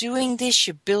by doing this,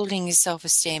 you're building your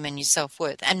self-esteem and your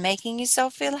self-worth and making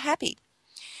yourself feel happy.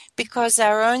 Because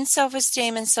our own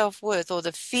self-esteem and self-worth, or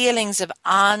the feelings of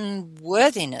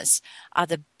unworthiness, are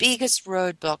the biggest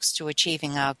roadblocks to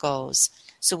achieving our goals.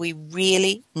 So we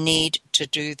really need to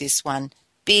do this one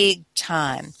big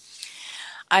time.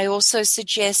 I also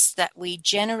suggest that we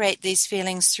generate these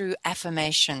feelings through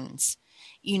affirmations.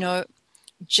 You know,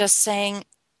 just saying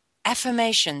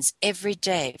affirmations every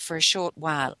day for a short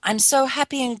while. I'm so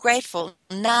happy and grateful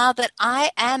now that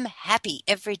I am happy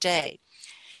every day.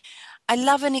 I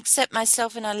love and accept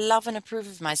myself, and I love and approve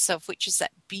of myself, which is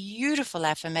that beautiful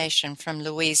affirmation from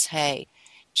Louise Hay.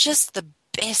 Just the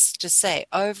best to say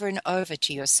over and over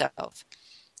to yourself.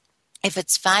 If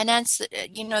it's finance,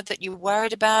 that you're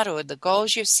worried about, or the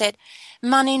goals you've set,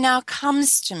 money now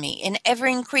comes to me in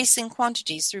ever-increasing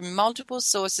quantities through multiple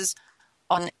sources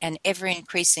on an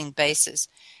ever-increasing basis.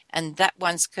 And that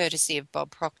one's courtesy of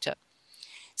Bob Proctor.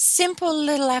 Simple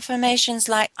little affirmations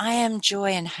like, I am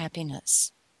joy and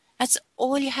happiness. That's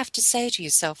all you have to say to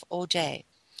yourself all day.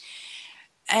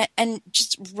 And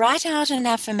just write out an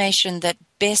affirmation that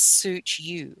best suits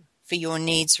you for your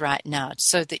needs right now,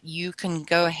 so that you can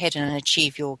go ahead and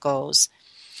achieve your goals.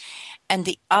 And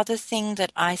the other thing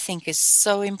that I think is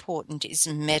so important is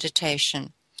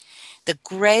meditation. The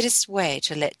greatest way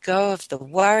to let go of the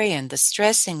worry and the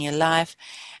stress in your life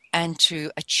and to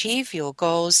achieve your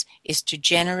goals is to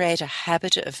generate a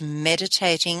habit of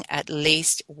meditating at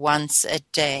least once a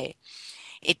day.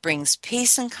 It brings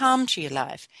peace and calm to your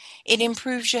life. It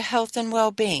improves your health and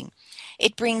well-being.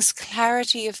 It brings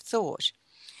clarity of thought.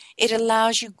 It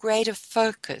allows you greater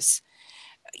focus.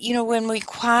 When we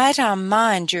quiet our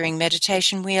mind during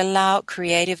meditation, we allow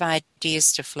creative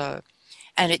ideas to flow.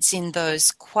 And it's in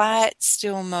those quiet,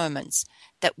 still moments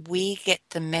that we get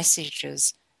the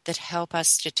messages that help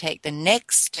us to take the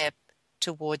next step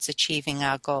towards achieving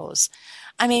our goals.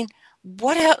 I mean,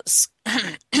 what else?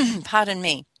 Pardon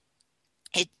me.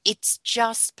 It's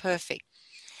just perfect.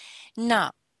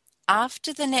 Now,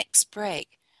 after the next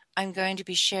break, I'm going to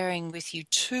be sharing with you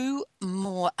 2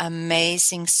 more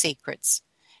amazing secrets,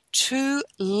 2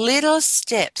 little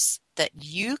steps that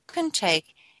you can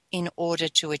take in order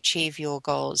to achieve your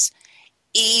goals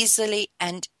easily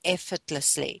and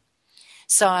effortlessly.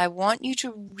 So I want you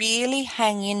to really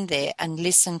hang in there and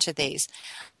listen to these.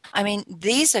 I mean,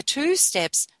 these are 2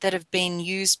 steps that have been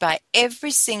used by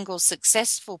every single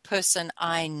successful person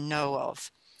I know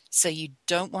of. So you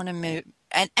don't want to move,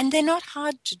 and they're not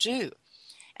hard to do.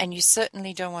 And you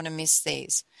certainly don't want to miss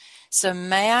these. So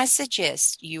may I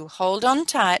suggest you hold on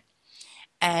tight,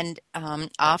 and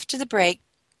after the break,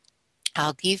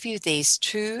 I'll give you these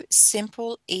 2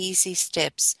 simple, easy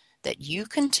steps that you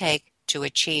can take to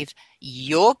achieve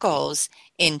your goals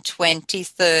in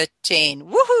 2013.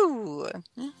 Woohoo!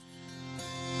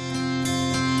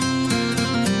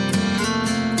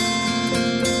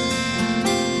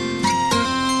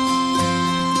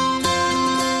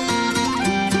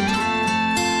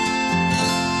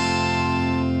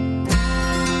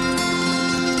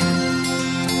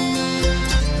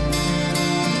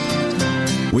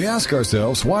 We ask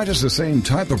ourselves, why does the same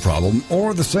type of problem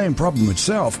or the same problem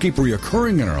itself keep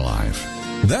reoccurring in our life?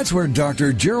 That's where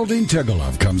Dr. Geraldine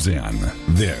Tegelov comes in.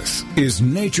 This is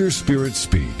Nature Spirit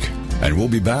Speak, and we'll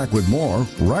be back with more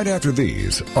right after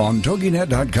these on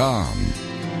TogiNet.com.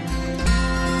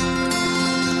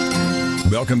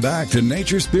 Welcome back to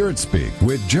Nature Spirit Speak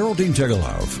with Geraldine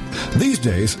Tegelov. These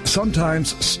days,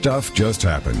 sometimes stuff just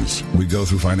happens. We go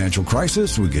through financial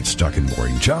crisis, we get stuck in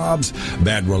boring jobs,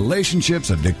 bad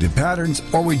relationships, addictive patterns,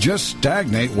 or we just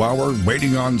stagnate while we're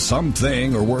waiting on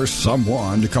something or worse,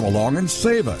 someone to come along and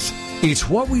save us. It's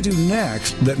what we do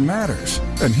next that matters.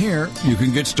 And here, you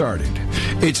can get started.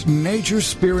 It's Nature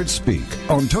Spirit Speak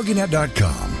on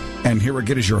TogiNet.com. And here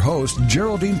again is your host,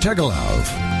 Geraldine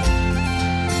Tegelov.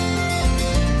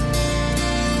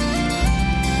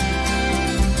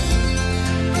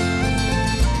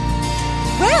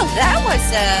 Well, that was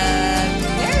a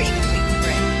very quick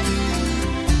break.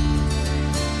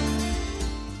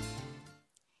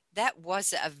 That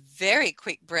was a very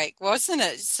quick break, wasn't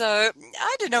it? So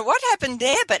I don't know what happened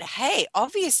there, but hey,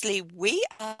 obviously we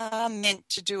are meant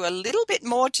to do a little bit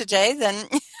more today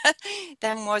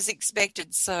than was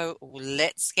expected. So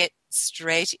let's get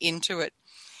straight into it.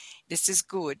 This is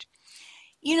good.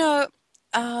 The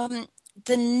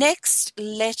next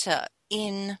letter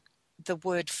in the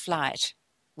word flight,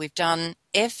 we've done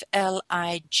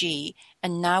F-L-I-G,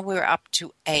 and now we're up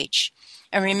to H.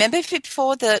 And remember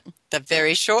before the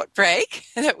very short break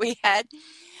that we had,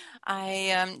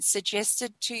 I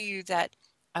suggested to you that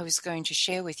I was going to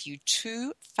share with you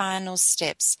 2 final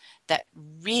steps that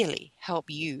really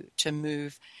help you to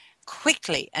move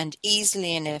quickly and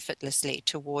easily and effortlessly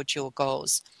towards your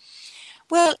goals.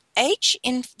 Well, H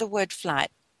in the word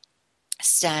flight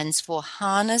stands for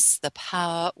harness the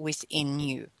power within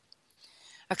you.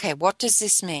 Okay, what does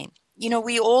this mean?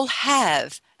 We all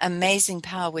have amazing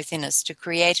power within us to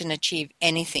create and achieve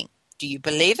anything. Do you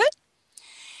believe it?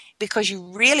 Because you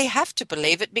really have to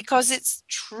believe it, because it's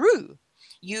true.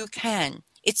 You can.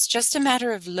 It's just a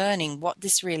matter of learning what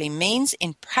this really means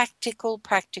in practical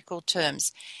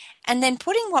terms, and then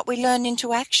putting what we learn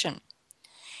into action.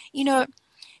 You know,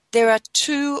 there are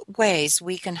two ways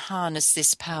we can harness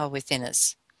this power within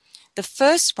us. The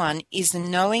first one is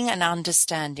knowing and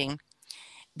understanding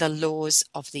the laws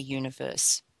of the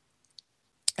universe.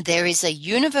 There is a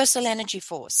universal energy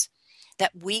force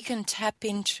that we can tap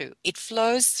into. It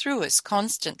flows through us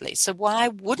constantly. So why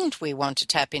wouldn't we want to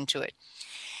tap into it?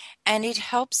 And it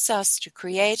helps us to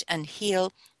create and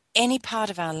heal any part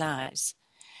of our lives.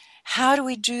 How do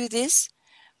we do this?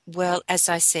 Well, as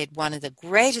I said, one of the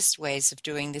greatest ways of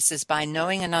doing this is by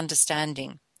knowing and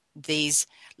understanding these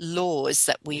laws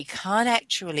that we can't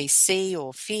actually see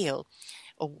or feel.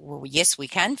 Well, yes, we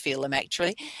can feel them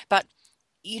actually, but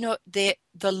the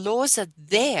laws are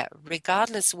there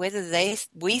regardless whether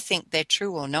we think they're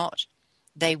true or not.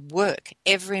 They work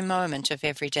every moment of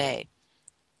every day.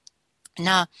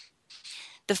 Now,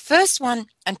 the first one,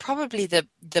 and probably the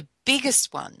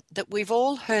biggest one that we've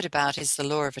all heard about, is the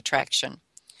law of attraction.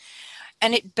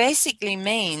 And it basically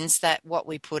means that what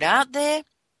we put out there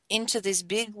into this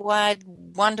big, wide,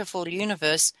 wonderful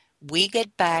universe, we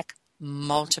get back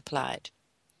multiplied.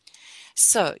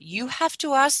 So you have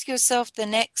to ask yourself the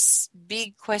next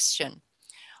big question.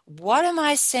 What am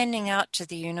I sending out to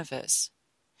the universe?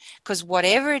 Because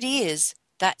whatever it is,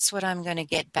 that's what I'm going to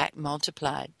get back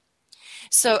multiplied.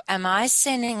 So am I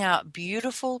sending out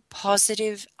beautiful,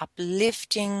 positive,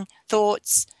 uplifting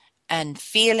thoughts and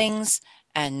feelings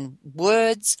and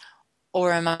words,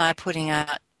 or am I putting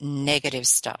out negative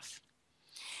stuff?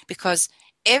 Because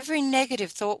every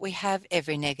negative thought we have,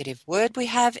 every negative word we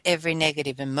have, every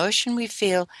negative emotion we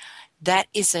feel, that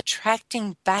is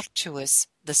attracting back to us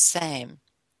the same.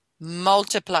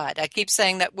 Multiplied. I keep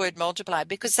saying that word multiplied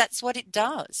because that's what it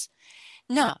does.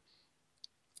 Now,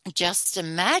 just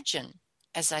imagine,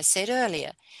 as I said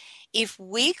earlier, if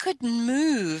we could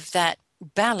move that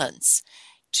balance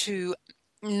to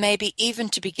maybe even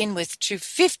to begin with to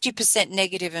 50%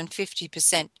 negative and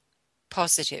 50%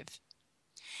 positive.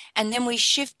 And then we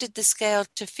shifted the scale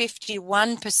to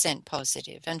 51%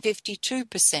 positive and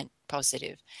 52%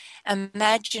 positive.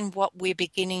 Imagine what we're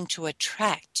beginning to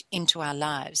attract into our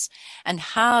lives and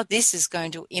how this is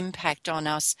going to impact on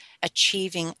us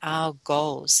achieving our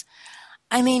goals.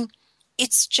 I mean,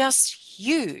 it's just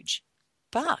huge.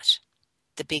 But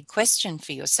the big question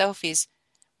for yourself is,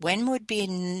 when would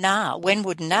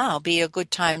now be a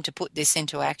good time to put this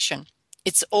into action?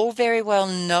 It's all very well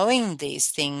knowing these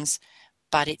things,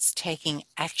 but it's taking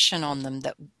action on them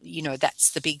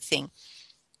that's the big thing.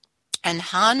 And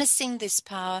harnessing this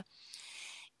power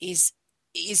is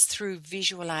through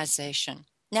visualization.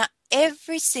 Now,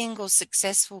 every single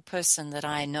successful person that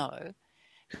I know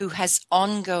who has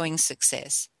ongoing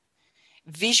success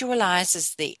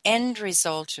visualizes the end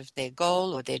result of their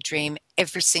goal or their dream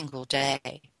every single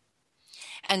day.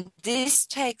 And this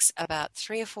takes about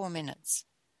 3 or 4 minutes.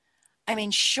 I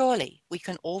mean, surely we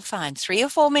can all find 3 or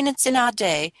 4 minutes in our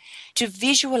day to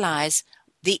visualize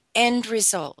the end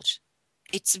result.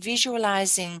 It's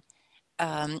visualizing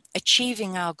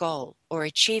achieving our goal or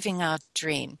achieving our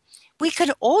dream. We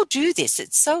can all do this.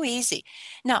 It's so easy.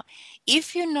 Now,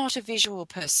 if you're not a visual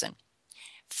person,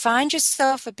 find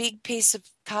yourself a big piece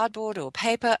of cardboard or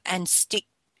paper and stick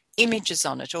images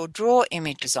on it or draw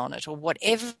images on it or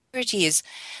whatever it is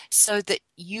so that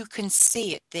you can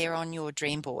see it there on your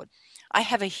dream board. I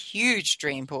have a huge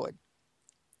dream board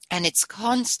and it's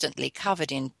constantly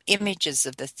covered in images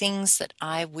of the things that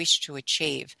I wish to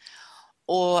achieve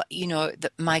or,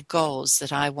 my goals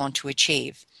that I want to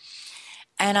achieve.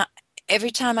 And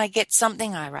every time I get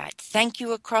something, I write thank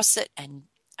you across it and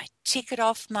I tick it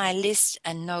off my list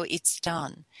and know it's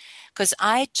done. Because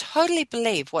I totally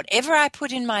believe whatever I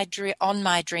put in on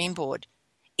my dream board,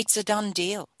 it's a done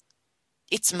deal.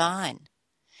 It's mine.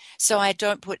 So I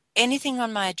don't put anything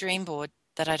on my dream board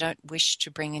that I don't wish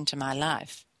to bring into my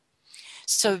life.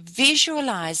 So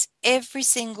visualize every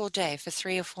single day for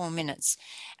 3 or 4 minutes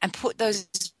and put those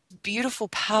beautiful,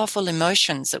 powerful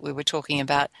emotions that we were talking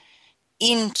about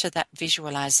into that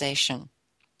visualization.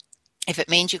 If it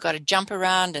means you've got to jump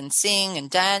around and sing and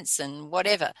dance and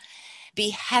whatever, be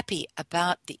happy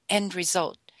about the end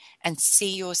result and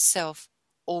see yourself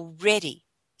already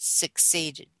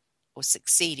succeeding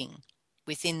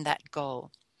within that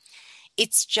goal.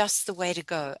 It's just the way to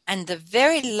go. And the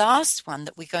very last one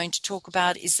that we're going to talk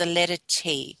about is the letter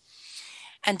T.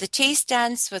 And the T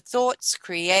stands for thoughts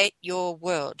create your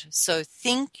world. So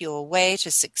think your way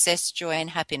to success, joy,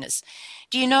 and happiness.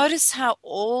 Do you notice how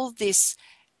all this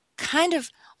kind of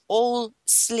all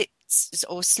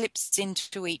slips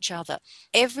into each other?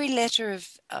 Every letter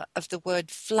of the word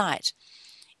flight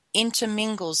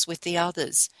intermingles with the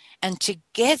others, and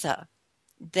together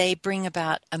they bring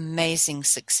about amazing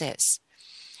success.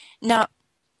 Now,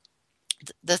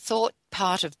 the thought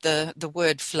part of the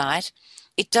word flight,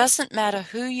 it doesn't matter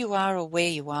who you are or where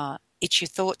you are. It's your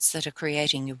thoughts that are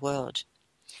creating your world.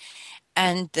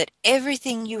 And that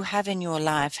everything you have in your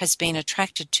life has been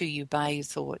attracted to you by your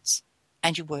thoughts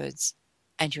and your words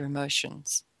and your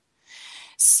emotions.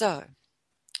 So,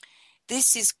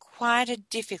 this is quite a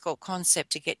difficult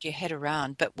concept to get your head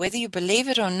around, but whether you believe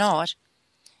it or not,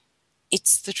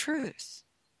 it's the truth.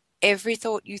 Every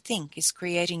thought you think is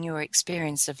creating your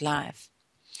experience of life.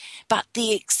 But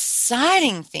the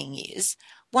exciting thing is,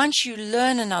 once you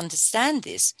learn and understand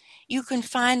this, you can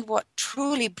find what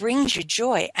truly brings you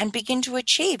joy and begin to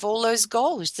achieve all those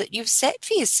goals that you've set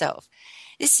for yourself.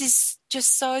 This is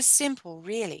just so simple,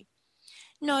 really.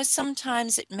 No,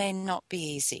 sometimes it may not be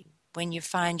easy when you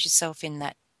find yourself in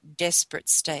that desperate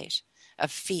state of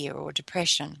fear or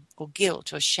depression or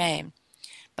guilt or shame.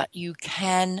 But you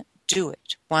can do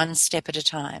it one step at a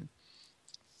time.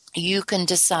 You can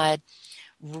decide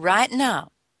right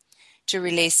now to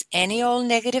release any old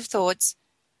negative thoughts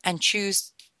and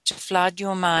choose to flood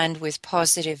your mind with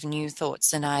positive new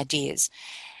thoughts and ideas.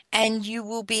 And you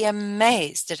will be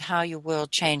amazed at how your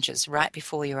world changes right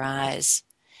before your eyes.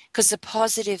 Because a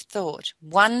positive thought,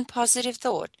 one positive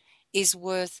thought, is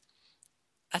worth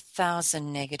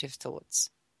 1,000 negative thoughts.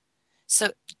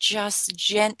 So just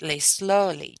gently,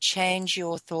 slowly change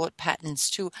your thought patterns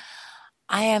to,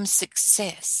 I am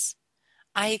success.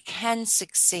 I can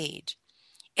succeed.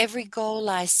 Every goal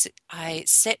I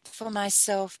set for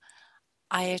myself,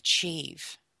 I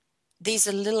achieve. These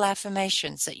are little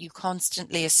affirmations that you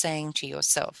constantly are saying to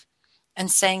yourself and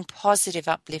saying positive,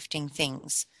 uplifting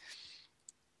things.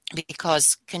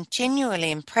 Because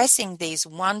continually impressing these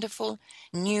wonderful,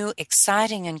 new,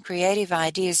 exciting, and creative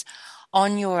ideas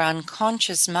on your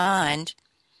unconscious mind,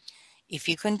 if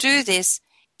you can do this,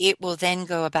 it will then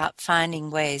go about finding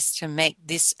ways to make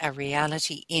this a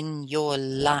reality in your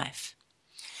life.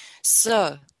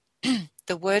 So,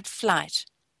 the word flight.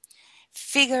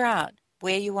 Figure out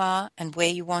where you are and where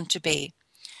you want to be.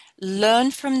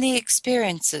 Learn from the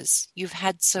experiences you've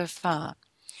had so far.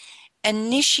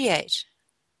 Initiate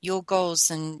your goals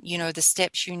and, the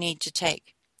steps you need to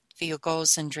take for your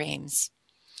goals and dreams.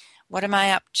 What am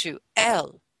I up to?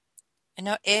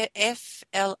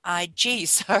 F-L-I-G,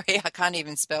 sorry, I can't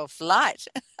even spell flight.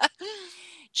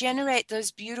 Generate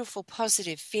those beautiful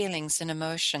positive feelings and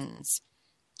emotions.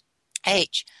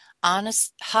 H,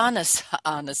 harness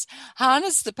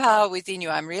the power within you.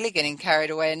 I'm really getting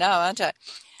carried away now, aren't I?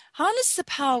 Harness the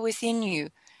power within you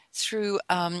through,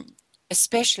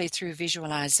 especially through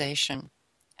visualization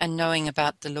and knowing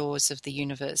about the laws of the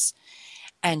universe.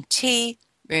 And T,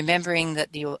 remembering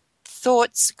that your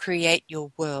thoughts create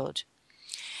your world.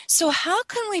 So how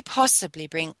can we possibly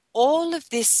bring all of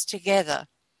this together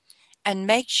and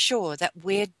make sure that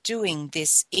we're doing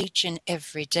this each and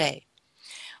every day?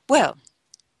 Well,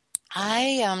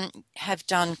 I have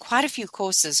done quite a few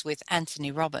courses with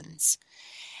Anthony Robbins,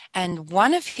 and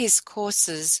one of his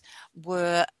courses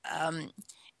were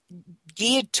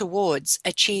geared towards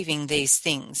achieving these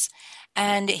things.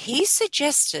 And he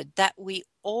suggested that we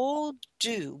all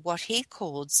do what he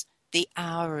calls the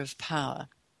hour of power.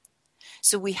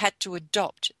 So we had to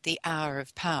adopt the hour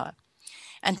of power.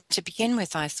 And to begin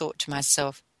with, I thought to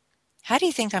myself, how do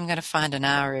you think I'm going to find an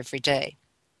hour every day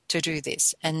to do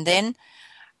this? And then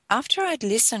after I'd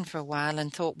listened for a while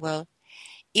and thought, well,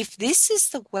 if this is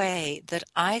the way that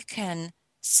I can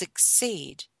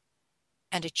succeed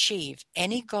and achieve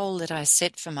any goal that I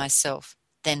set for myself,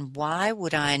 then why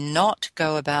would I not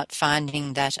go about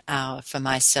finding that hour for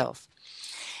myself?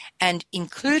 And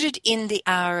included in the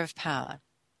hour of power,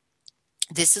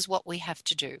 this is what we have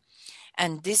to do.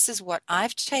 And this is what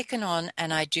I've taken on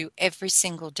and I do every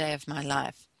single day of my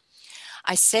life.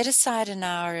 I set aside an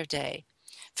hour a day.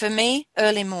 For me,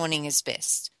 early morning is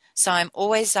best. So I'm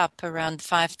always up around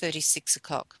 5:30, 6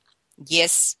 o'clock.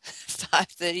 Yes,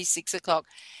 5:30, 6 o'clock.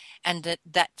 And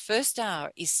that first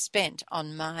hour is spent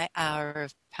on my hour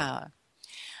of power.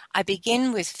 I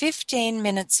begin with 15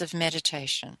 minutes of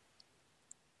meditation.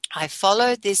 I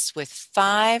follow this with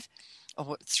 5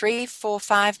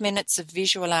 minutes of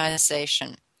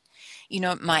visualization.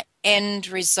 My end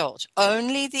result,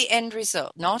 only the end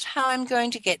result, not how I'm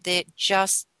going to get there,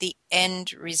 just the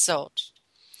end result.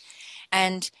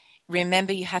 And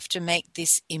remember, you have to make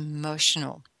this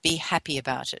emotional. Be happy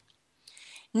about it.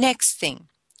 Next thing,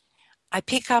 I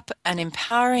pick up an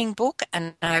empowering book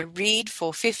and I read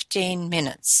for 15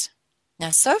 minutes.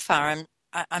 Now, so far,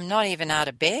 I'm not even out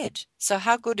of bed. So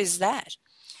how good is that?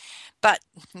 But,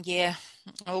 yeah,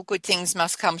 all good things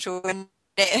must come to an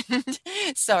end.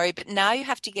 Sorry, but now you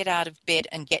have to get out of bed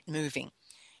and get moving.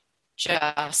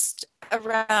 Just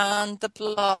around the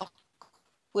block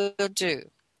will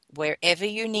do, wherever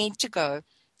you need to go.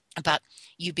 But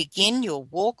you begin your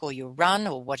walk or your run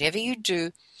or whatever you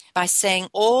do by saying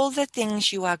all the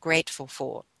things you are grateful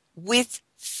for with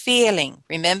feeling.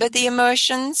 Remember the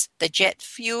emotions, the jet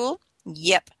fuel?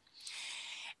 Yep.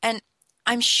 And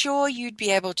I'm sure you'd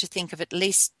be able to think of at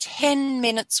least 10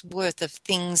 minutes worth of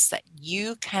things that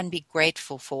you can be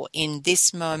grateful for in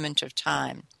this moment of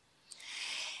time.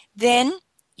 Then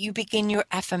you begin your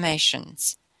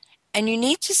affirmations. And you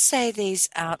need to say these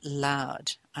out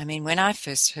loud. I mean, when I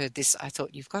first heard this, I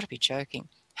thought, you've got to be joking.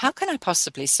 How can I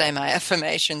possibly say my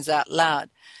affirmations out loud?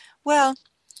 Well,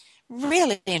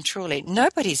 really and truly,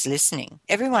 nobody's listening.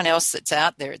 Everyone else that's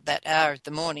out there at that hour of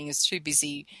the morning is too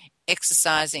busy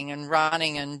exercising and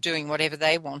running and doing whatever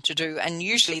they want to do. And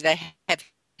usually they have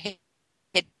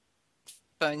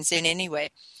headphones in anyway.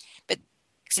 But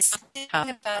there's something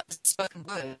about the spoken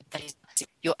word that is,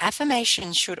 your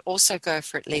affirmation should also go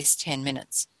for at least 10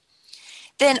 minutes.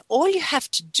 Then all you have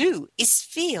to do is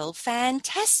feel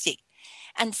fantastic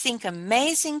and think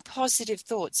amazing positive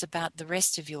thoughts about the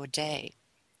rest of your day.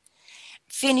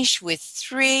 Finish with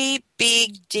 3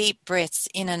 big, deep breaths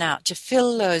in and out to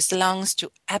fill those lungs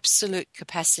to absolute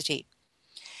capacity.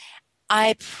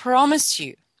 I promise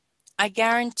you, I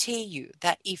guarantee you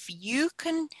that if you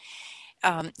can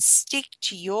stick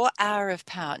to your hour of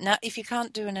power. Now, if you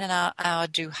can't do an hour,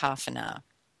 do half an hour.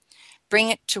 Bring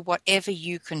it to whatever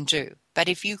you can do. But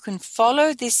if you can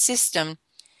follow this system,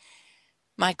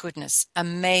 my goodness,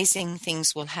 amazing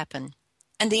things will happen.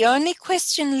 And the only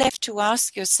question left to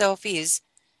ask yourself is,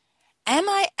 am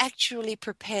I actually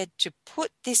prepared to put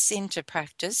this into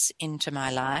practice, into my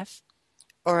life?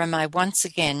 Or am I once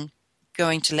again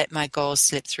going to let my goals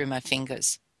slip through my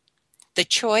fingers? The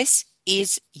choice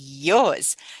is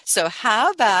yours. So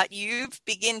how about you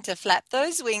begin to flap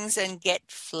those wings and get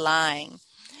flying?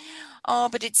 Oh,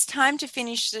 but it's time to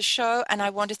finish the show, and I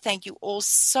want to thank you all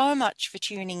so much for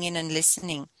tuning in and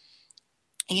listening.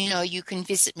 You know, you can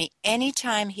visit me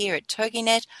anytime here at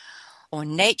TogiNet or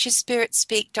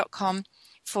naturespiritspeak.com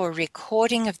for a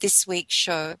recording of this week's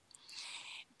show.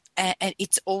 And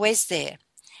it's always there.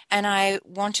 And I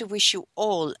want to wish you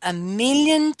all a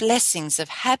million blessings of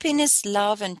happiness,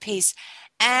 love, and peace,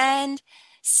 and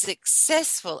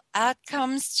successful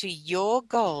outcomes to your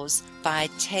goals by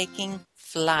taking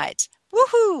flight.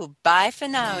 Woohoo! Bye for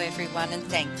now, everyone, and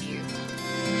thank you.